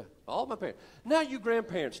 Yeah, all my parents. Now you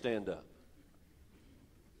grandparents stand up.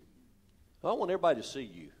 I want everybody to see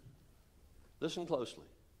you. Listen closely.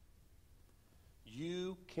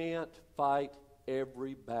 You can't fight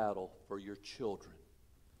every battle for your children,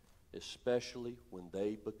 especially when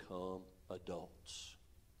they become adults.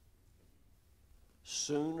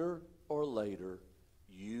 Sooner or later,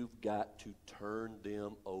 you've got to turn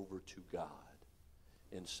them over to God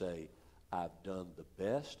and say, I've done the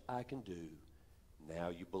best I can do. Now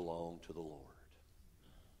you belong to the Lord.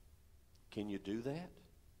 Can you do that?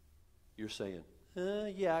 You're saying,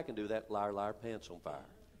 yeah, I can do that. Liar, liar, pants on fire.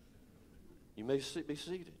 You may be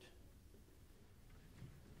seated.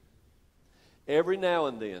 Every now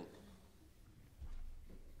and then,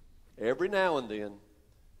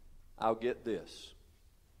 I'll get this.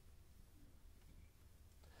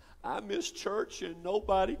 I missed church and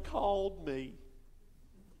nobody called me.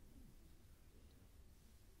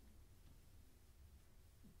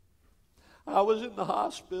 I was in the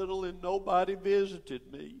hospital and nobody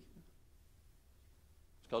visited me.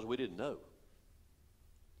 It's because we didn't know.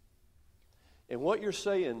 And what you're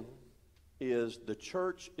saying is the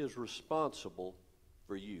church is responsible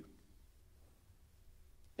for you.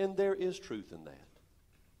 And there is truth in that.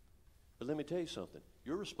 But let me tell you something.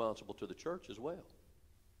 You're responsible to the church as well.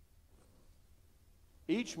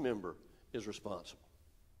 Each member is responsible.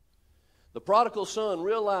 The prodigal son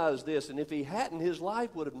realized this, and if he hadn't, his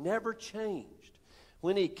life would have never changed.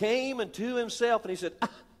 When he came into himself and he said,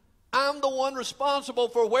 I'm the one responsible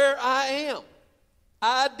for where I am.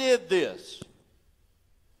 I did this.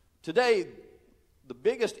 Today, the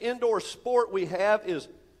biggest indoor sport we have is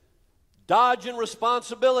dodging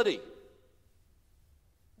responsibility.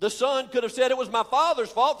 The son could have said it was my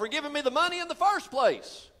father's fault for giving me the money in the first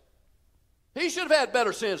place. He should have had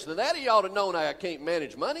better sense than that. He ought to have known I can't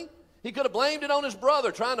manage money. He could have blamed it on his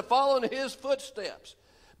brother trying to follow in his footsteps.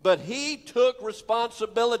 But he took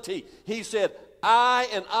responsibility. He said, I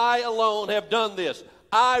and I alone have done this.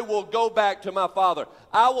 I will go back to my father.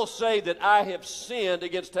 I will say that I have sinned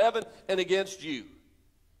against heaven and against you.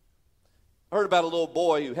 I heard about a little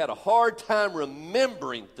boy who had a hard time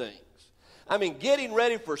remembering things. I mean, getting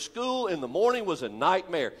ready for school in the morning was a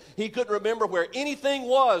nightmare. He couldn't remember where anything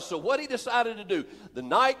was, so what he decided to do, the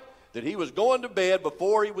night that he was going to bed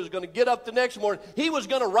before he was going to get up the next morning, he was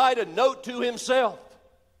going to write a note to himself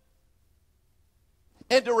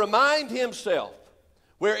and to remind himself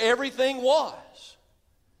where everything was.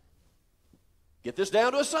 Get this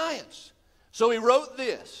down to a science. So he wrote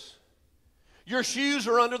this. Your shoes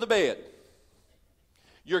are under the bed.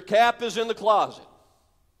 Your cap is in the closet.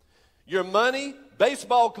 Your money,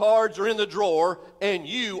 baseball cards are in the drawer, and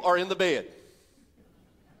you are in the bed.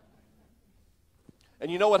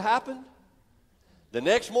 And you know what happened? The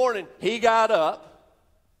next morning, he got up,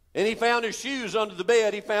 and he found his shoes under the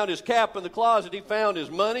bed. He found his cap in the closet. He found his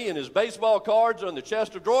money and his baseball cards on the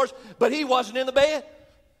chest of drawers, but he wasn't in the bed.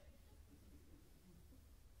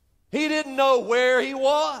 He didn't know where he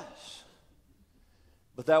was.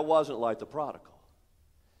 But that wasn't like the prodigal.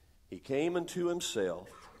 He came into himself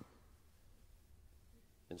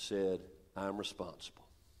and said, I'm responsible.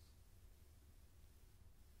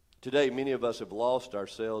 Today, many of us have lost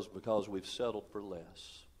ourselves because we've settled for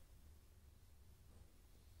less.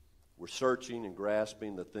 We're searching and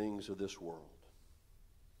grasping the things of this world,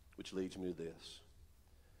 which leads me to this.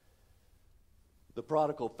 The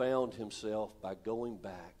prodigal found himself by going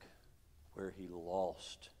back where he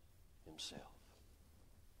lost himself.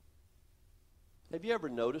 Have you ever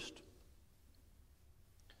noticed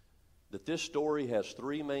that this story has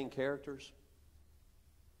three main characters?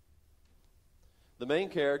 The main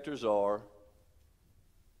characters are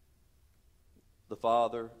the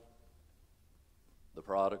father, the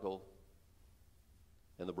prodigal,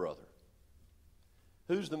 and the brother.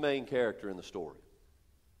 Who's the main character in the story?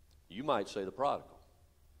 You might say the prodigal,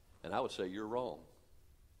 and I would say you're wrong.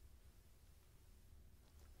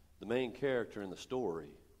 The main character in the story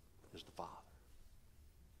is the Father.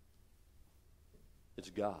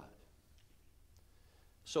 It's God.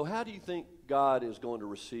 So how do you think God is going to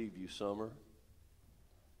receive you, Summer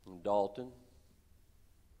and Dalton,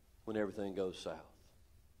 when everything goes south?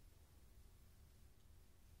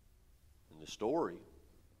 In the story,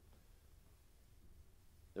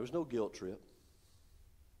 there was no guilt trip.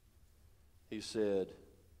 He said,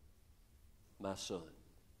 my son.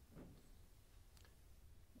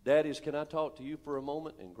 Daddies, can I talk to you for a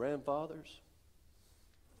moment? And grandfathers,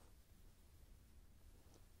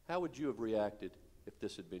 how would you have reacted if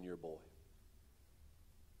this had been your boy?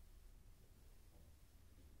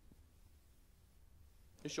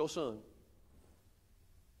 It's your son.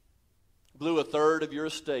 Blew a third of your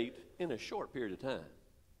estate in a short period of time.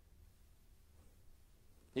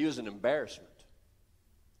 He was an embarrassment.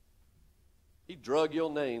 He drug your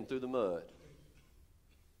name through the mud.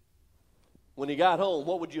 When he got home,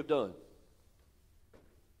 what would you have done?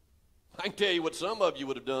 I can tell you what some of you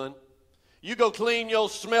would have done. You go clean your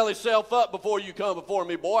smelly self up before you come before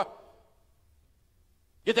me, boy.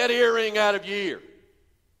 Get that earring out of your ear.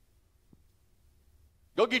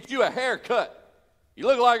 Go get you a haircut. You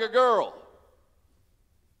look like a girl.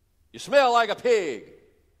 You smell like a pig.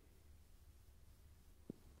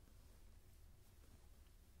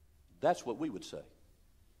 That's what we would say.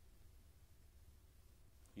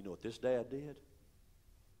 You know what this dad did?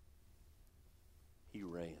 He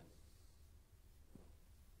ran.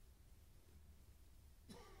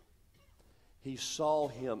 He saw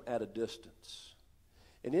him at a distance.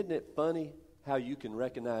 And isn't it funny how you can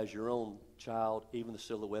recognize your own child, even the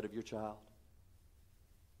silhouette of your child?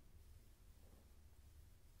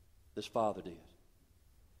 This father did.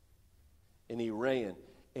 And he ran,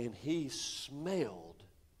 and he smelled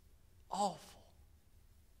awful.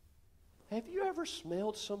 Have you ever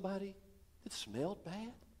smelled somebody that smelled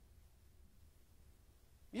bad?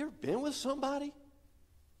 You ever been with somebody?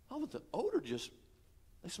 Oh, the odor just,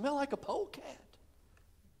 they smell like a polecat.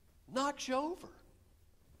 Knocks you over.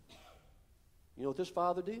 You know what this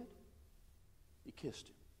father did? He kissed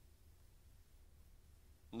him.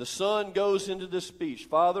 And the son goes into this speech.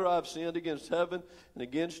 Father, I've sinned against heaven and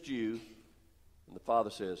against you. And the father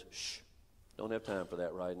says, shh, don't have time for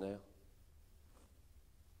that right now.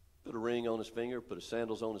 Put a ring on his finger, put his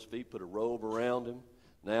sandals on his feet, put a robe around him.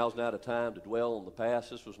 Now's not a time to dwell on the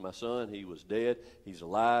past. This was my son. He was dead. He's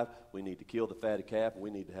alive. We need to kill the fatted calf, and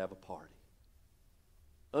we need to have a party.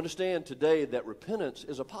 Understand today that repentance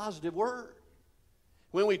is a positive word.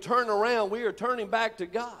 When we turn around, we are turning back to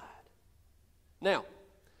God. Now,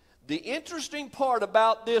 the interesting part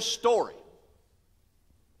about this story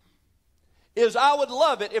is I would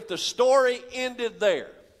love it if the story ended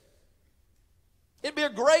there. It'd be a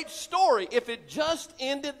great story if it just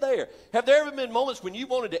ended there. Have there ever been moments when you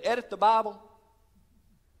wanted to edit the Bible?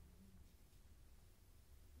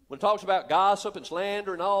 When it talks about gossip and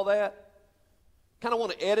slander and all that? Kind of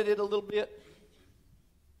want to edit it a little bit?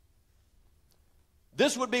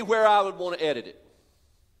 This would be where I would want to edit it.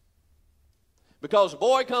 Because the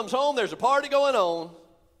boy comes home, there's a party going on.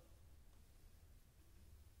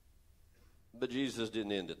 But Jesus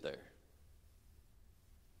didn't end it there.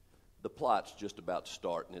 The plot's just about to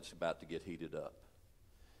start, and it's about to get heated up.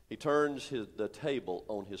 He turns the table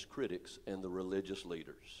on his critics and the religious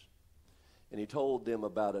leaders. And he told them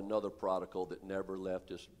about another prodigal that never left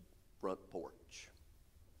his front porch.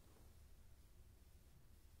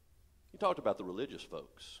 He talked about the religious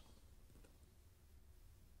folks.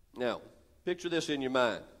 Now, picture this in your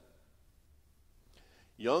mind.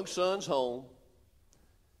 Young son's home,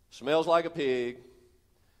 smells like a pig,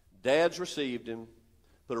 dad's received him,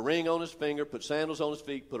 put a ring on his finger, put sandals on his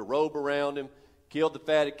feet, put a robe around him, killed the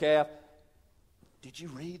fatted calf. Did you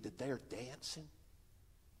read that they're dancing?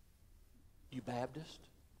 You Baptist?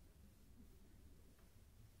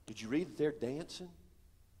 Did you read that they're dancing?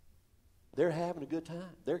 They're having a good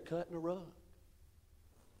time. They're cutting a rug.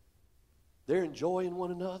 They're enjoying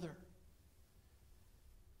one another.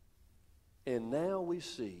 And now we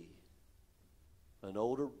see an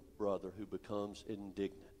older brother who becomes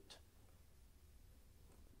indignant.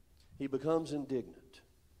 He becomes indignant.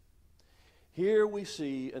 Here we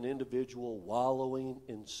see an individual wallowing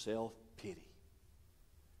in self-pity.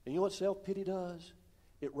 And you know what self-pity does?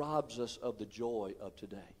 It robs us of the joy of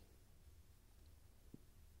today.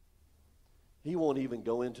 He won't even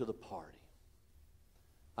go into the party.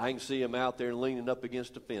 I can see him out there leaning up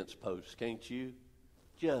against a fence post, can't you?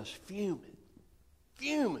 Just fuming.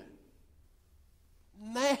 Fuming.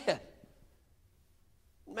 Mad.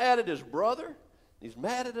 Mad at his brother. He's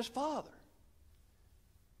mad at his father.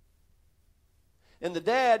 And the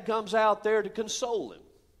dad comes out there to console him,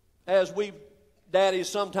 as we daddies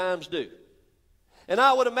sometimes do. And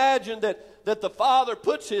I would imagine that the father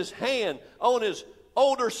puts his hand on his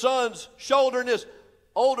older son's shoulder, and his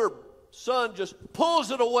older son just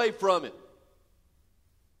pulls it away from him.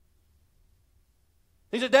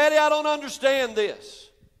 He said, Daddy, I don't understand this.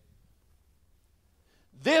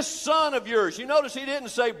 This son of yours, you notice he didn't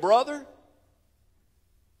say brother.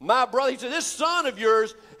 My brother, he said, this son of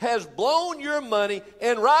yours has blown your money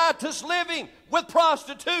in riotous living with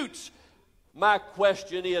prostitutes. My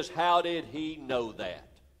question is, how did he know that?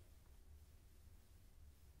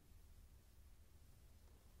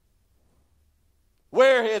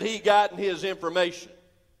 Where had he gotten his information?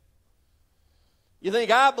 You think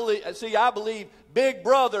I believe Big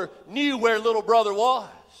Brother knew where little brother was.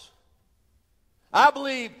 I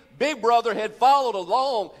believe Big brother had followed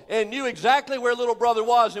along and knew exactly where little brother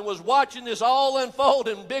was and was watching this all unfold,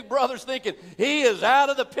 and big brother's thinking, he is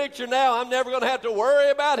out of the picture now. I'm never going to have to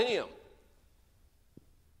worry about him.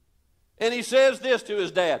 And he says this to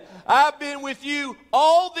his dad, I've been with you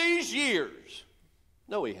all these years.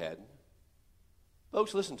 No, he hadn't.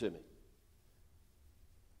 Folks, listen to me.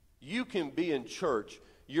 You can be in church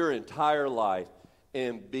your entire life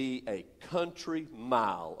and be a country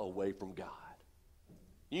mile away from God.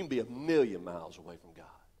 You can be 1,000,000 miles away from God.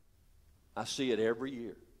 I see it every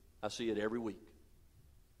year. I see it every week.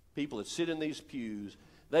 People that sit in these pews,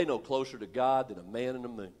 they know closer to God than a man in the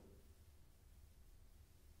moon.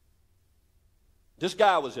 This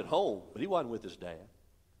guy was at home, but he wasn't with his dad.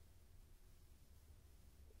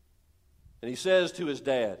 And he says to his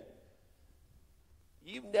dad,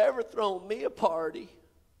 you've never thrown me a party.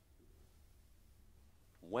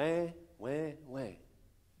 Wah, wah, wah.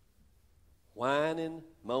 Whining,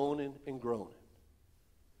 moaning, and groaning.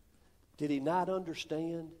 Did he not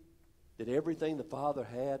understand that everything the Father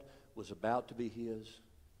had was about to be his?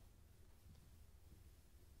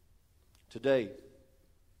 Today,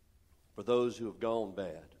 for those who have gone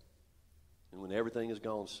bad, and when everything has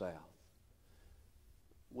gone south,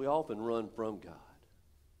 we often run from God.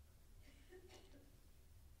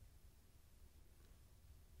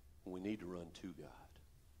 We need to run to God.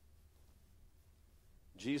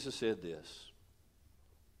 Jesus said this,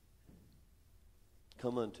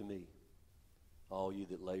 come unto me, all you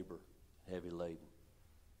that labor, heavy laden,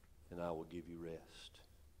 and I will give you rest.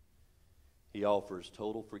 He offers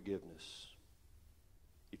total forgiveness.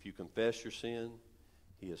 If you confess your sin,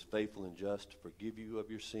 he is faithful and just to forgive you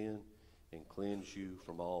of your sin and cleanse you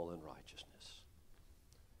from all unrighteousness.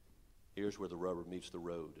 Here's where the rubber meets the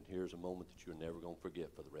road, and here's a moment that you're never going to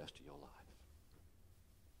forget for the rest of your life.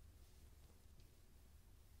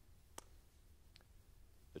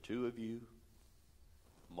 The two of you,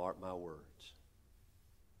 mark my words,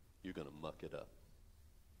 you're going to muck it up.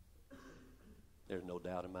 There's no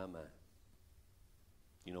doubt in my mind.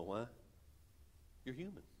 You know why? You're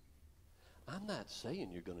human. I'm not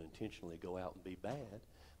saying you're going to intentionally go out and be bad,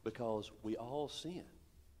 because we all sin.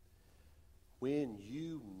 When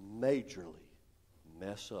you majorly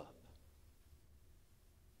mess up,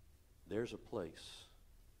 there's a place,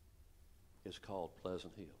 it's called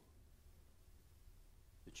Pleasant Hill,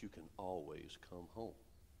 that you can always come home.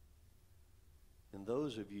 And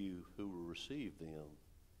those of you who will receive them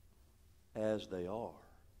as they are,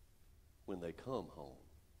 when they come home,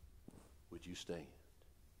 would you stand?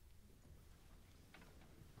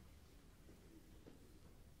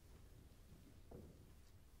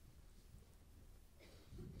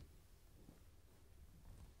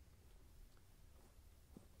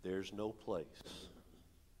 There's no place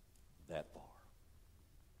that far.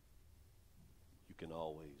 You can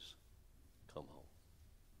always come home.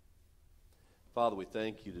 Father, we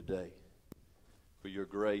thank you today for your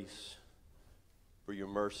grace, for your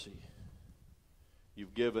mercy.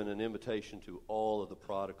 You've given an invitation to all of the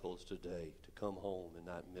prodigals today to come home and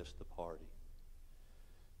not miss the party.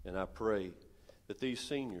 And I pray that these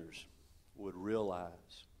seniors would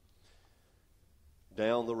realize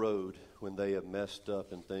down the road when they have messed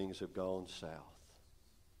up and things have gone south,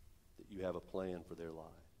 that you have a plan for their lives.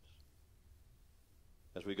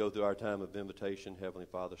 As we go through our time of invitation, Heavenly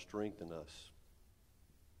Father, strengthen us.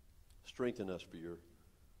 Strengthen us for your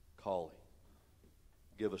calling.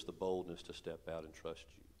 Give us the boldness to step out and trust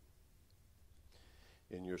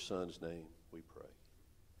you. In your Son's name we pray.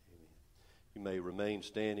 Amen. You may remain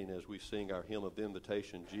standing as we sing our hymn of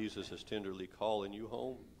invitation. Jesus is tenderly calling you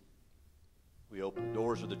home. We open the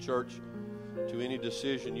doors of the church to any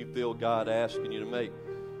decision you feel God asking you to make.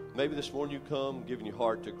 Maybe this morning you come giving your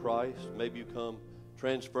heart to Christ. Maybe you come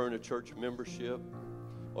transferring a church membership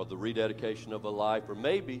or the rededication of a life. Or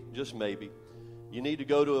maybe, just maybe, you need to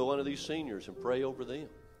go to one of these seniors and pray over them.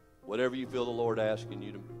 Whatever you feel the Lord asking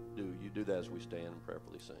you to do, you do that as we stand and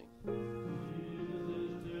prayerfully sing.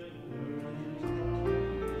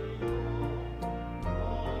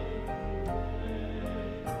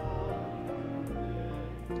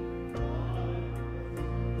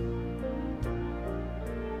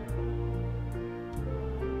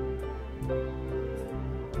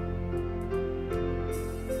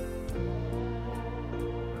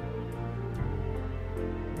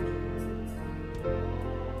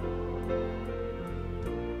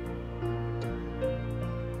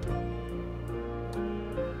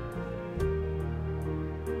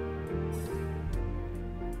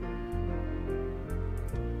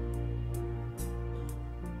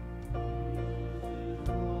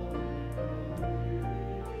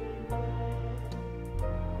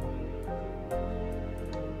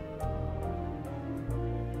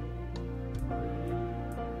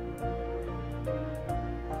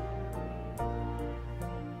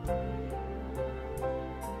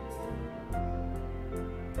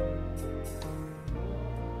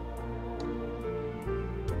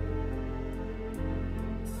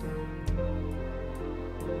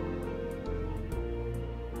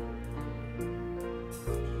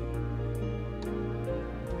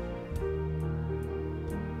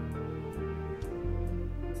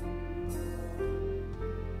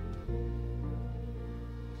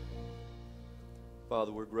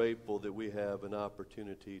 Father, we're grateful that we have an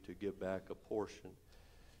opportunity to give back a portion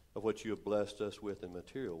of what you have blessed us with in a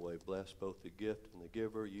material way. Bless both the gift and the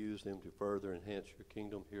giver. Use them to further enhance your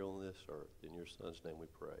kingdom here on this earth. In your Son's name we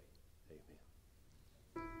pray. Amen.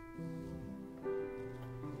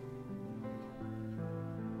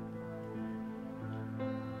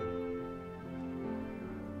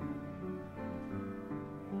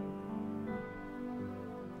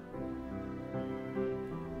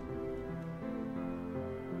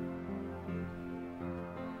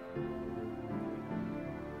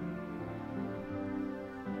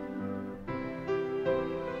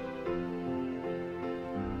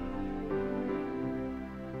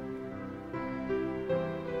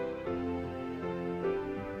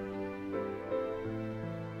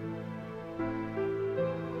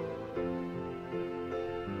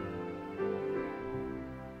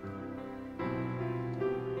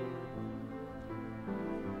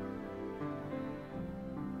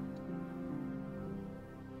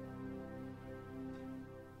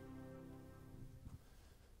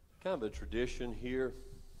 Kind of a tradition here.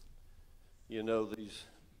 You know, these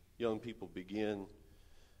young people begin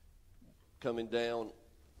coming down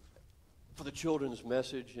for the children's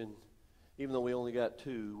message, and even though we only got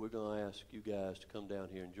two, we're going to ask you guys to come down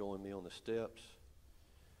here and join me on the steps.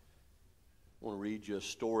 I want to read you a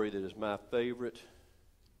story that is my favorite.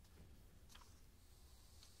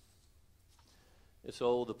 It's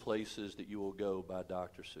 "Oh, the Places That You Will Go" by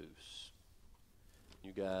Dr. Seuss.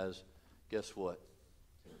 You guys, guess what?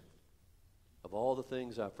 Of all the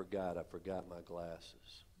things I forgot my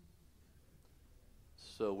glasses.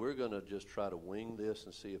 So we're going to just try to wing this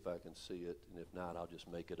and see if I can see it. And if not, I'll just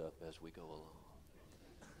make it up as we go along.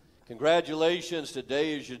 Congratulations,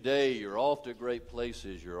 today is your day. You're off to great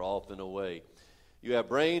places. You're off and away. You have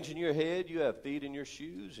brains in your head, you have feet in your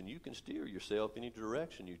shoes, and you can steer yourself any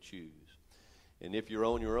direction you choose. And if you're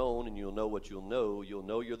on your own and you'll know what you'll know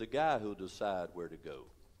you're the guy who'll decide where to go.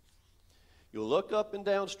 You'll look up and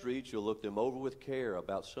down streets, you'll look them over with care.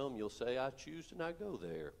 About some you'll say, I choose to not go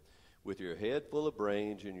there. With your head full of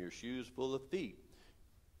brains and your shoes full of feet,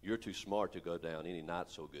 you're too smart to go down any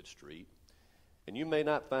not-so-good street. And you may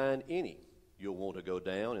not find any you'll want to go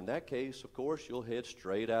down. In that case, of course, you'll head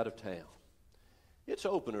straight out of town. It's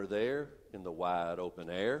opener there in the wide open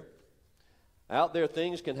air. Out there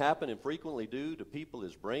things can happen and frequently do to people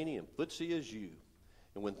as brainy and footsie as you.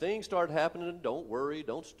 And when things start happening, don't worry,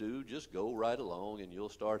 don't stew, just go right along and you'll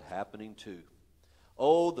start happening too.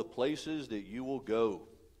 Oh, the places that you will go.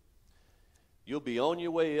 You'll be on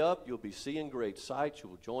your way up, you'll be seeing great sights,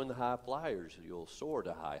 you'll join the high flyers, you'll soar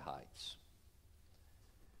to high heights.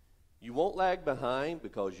 You won't lag behind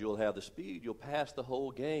because you'll have the speed, you'll pass the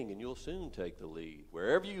whole gang and you'll soon take the lead.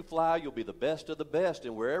 Wherever you fly, you'll be the best of the best,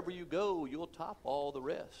 and wherever you go, you'll top all the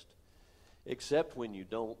rest. Except when you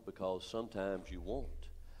don't, because sometimes you won't.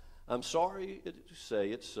 I'm sorry to say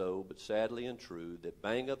it's so, but sadly and true, that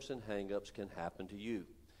bang-ups and hang-ups can happen to you.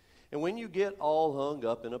 And when you get all hung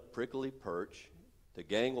up in a prickly perch, the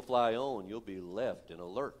gang will fly on, you'll be left in a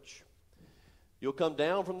lurch. You'll come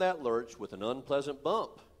down from that lurch with an unpleasant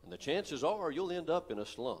bump, and the chances are you'll end up in a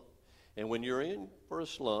slump. And when you're in for a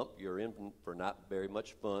slump, you're in for not very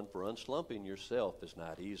much fun, for unslumping yourself is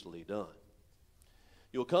not easily done.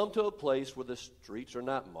 You'll come to a place where the streets are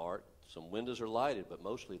not marked. Some windows are lighted, but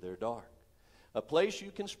mostly they're dark. A place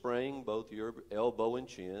you can sprain both your elbow and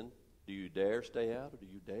chin. Do you dare stay out or do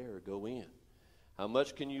you dare go in? How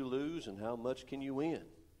much can you lose and how much can you win?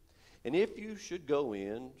 And if you should go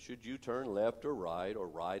in, should you turn left or right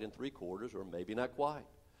and 3/4 or maybe not quite?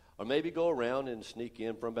 Or maybe go around and sneak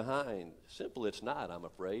in from behind? Simple it's not, I'm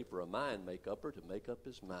afraid, for a mind make-upper to make up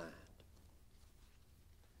his mind.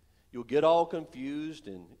 You'll get all confused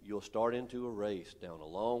and you'll start into a race down a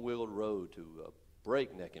long-wheeled road to a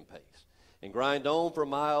breaknecking pace and grind on for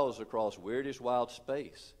miles across weirdest wild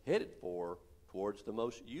space, headed towards the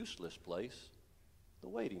most useless place, the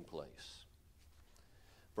waiting place.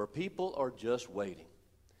 For people are just waiting.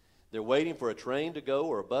 They're waiting for a train to go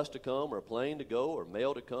or a bus to come or a plane to go or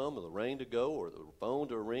mail to come or the rain to go or the phone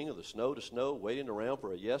to ring or the snow to snow, waiting around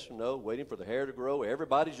for a yes or no, waiting for the hair to grow.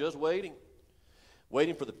 Everybody's just waiting.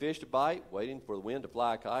 Waiting for the fish to bite, waiting for the wind to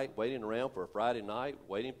fly a kite, waiting around for a Friday night,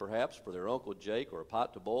 waiting perhaps for their Uncle Jake or a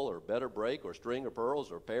pot to boil or a better break or a string of pearls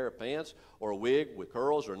or a pair of pants or a wig with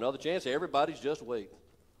curls or another chance. Everybody's just waiting.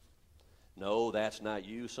 No, that's not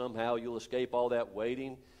you. Somehow you'll escape all that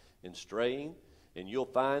waiting and straying, and you'll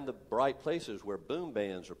find the bright places where boom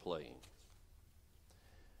bands are playing.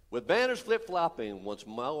 With banners flip-flopping, once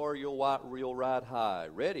more you'll ride high,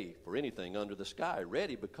 ready for anything under the sky,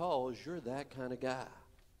 ready because you're that kind of guy.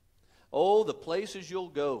 Oh, the places you'll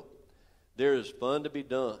go. There is fun to be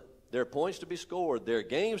done. There are points to be scored. There are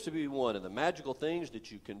games to be won. And the magical things that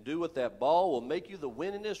you can do with that ball will make you the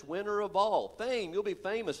winningest winner of all. Fame, you'll be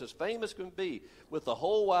famous as can be, with the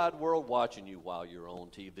whole wide world watching you while you're on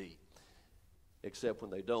TV. Except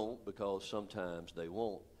when they don't, because sometimes they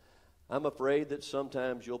won't. I'm afraid that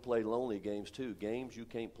sometimes you'll play lonely games too, games you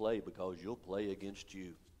can't play because you'll play against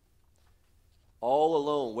you. All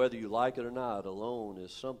alone, whether you like it or not, alone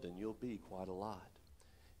is something you'll be quite a lot.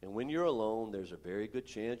 And when you're alone, there's a very good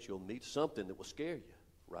chance you'll meet something that will scare you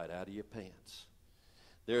right out of your pants.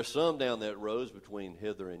 There are some down that road between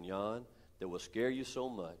hither and yon that will scare you so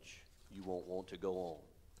much you won't want to go on.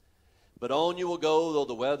 But on you will go though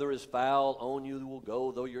the weather is foul. On you will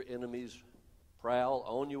go though your enemies prowl.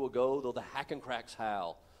 On you will go though the hack and cracks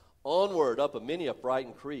howl. Onward up a many a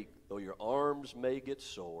frightened creek, though your arms may get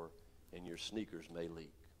sore and your sneakers may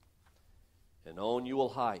leak. And on you will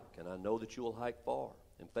hike, and I know that you will hike far,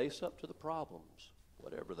 and face up to the problems,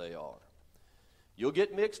 whatever they are. You'll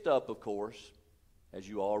get mixed up, of course, as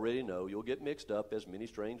you already know. You'll get mixed up as many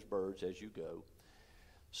strange birds as you go.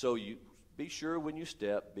 So you be sure when you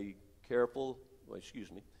step, be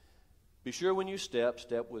sure when you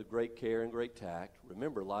step with great care and great tact.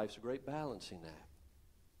 Remember, life's a great balancing act.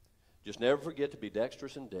 Just never forget to be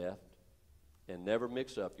dexterous and deft, and never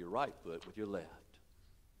mix up your right foot with your left.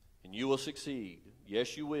 And you will succeed.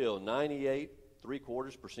 Yes, you will.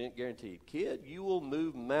 98.75% guaranteed. Kid, you will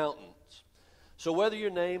move mountains. So whether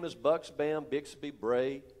your name is Bucksbam, Bixby,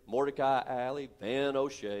 Bray, Mordecai Alley, Van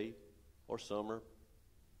O'Shea, or Summer,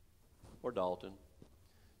 or Dalton,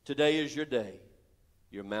 today is your day.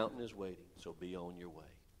 Your mountain is waiting, so be on your way.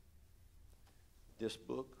 This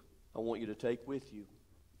book I want you to take with you.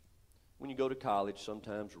 When you go to college,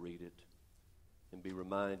 sometimes read it and be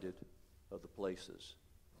reminded of the places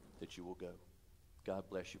that you will go. God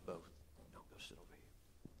bless you both. Now go sit over here.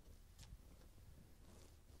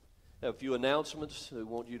 I have a few announcements I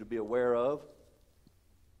want you to be aware of.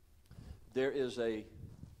 There is a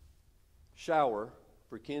shower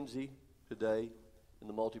for Kinsey today in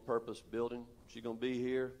the multipurpose building. She's going to be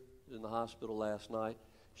here. She was in the hospital last night.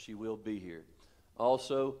 She will be here.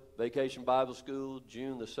 Also, Vacation Bible School,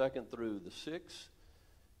 June the 2nd through the 6th.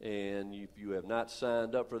 And if you have not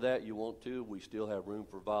signed up for that, you want to, we still have room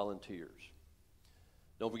for volunteers.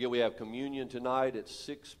 Don't forget we have communion tonight at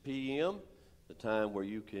 6 p.m., the time where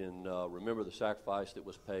you can remember the sacrifice that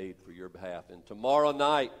was paid for your behalf. And tomorrow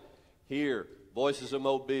night, here, Voices of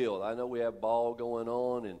Mobile. I know we have ball going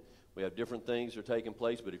on and we have different things that are taking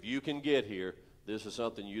place, but if you can get here, this is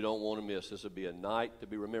something you don't want to miss. This will be a night to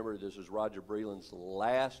be remembered. This is Roger Breland's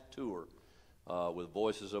last tour with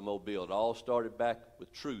Voices of Mobile. It all started back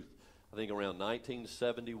with Truth, I think around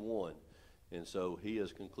 1971. And so he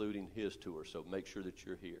is concluding his tour, so make sure that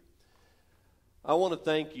you're here. I want to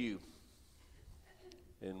thank you.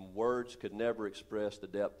 And words could never express the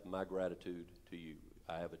depth of my gratitude to you.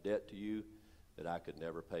 I have a debt to you that I could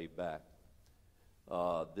never pay back.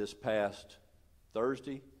 This past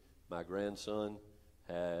Thursday, my grandson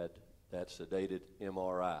had that sedated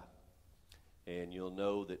MRI. And you'll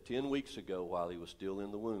know that 10 weeks ago, while he was still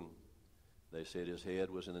in the womb, they said his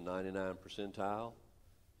head was in the 99th percentile,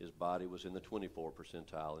 his body was in the 24th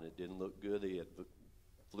percentile, and it didn't look good. He had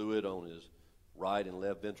fluid on his right and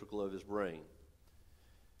left ventricle of his brain.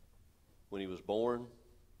 When he was born,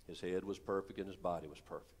 his head was perfect and his body was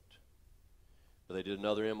perfect. But they did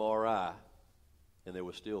another MRI, and there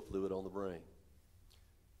was still fluid on the brain.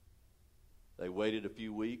 They waited a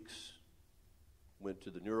few weeks, went to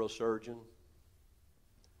the neurosurgeon,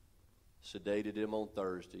 sedated him on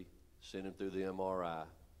Thursday, sent him through the MRI.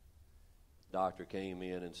 Doctor came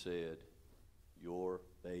in and said, "Your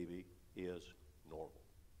baby is normal.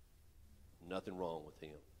 Nothing wrong with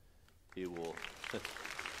him. He will..."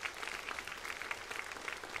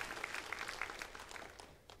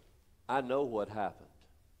 I know what happened.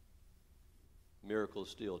 Miracles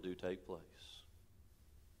still do take place.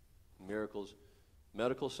 Miracles,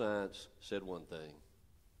 medical science said one thing,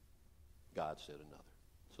 God said another.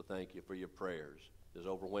 So thank you for your prayers. It's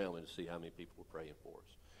overwhelming to see how many people were praying for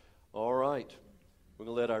us. All right, we're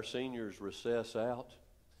going to let our seniors recess out.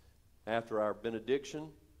 After our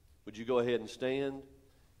benediction, would you go ahead and stand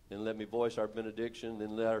and let me voice our benediction,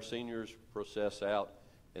 then let our seniors process out,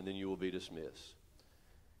 and then you will be dismissed.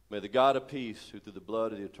 May the God of peace, who through the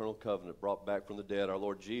blood of the eternal covenant brought back from the dead our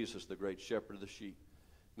Lord Jesus, the great shepherd of the sheep,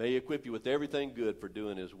 may he equip you with everything good for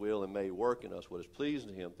doing his will, and may he work in us what is pleasing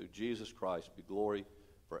to him through Jesus Christ, be glory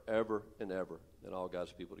forever and ever. And all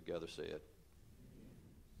God's people together said,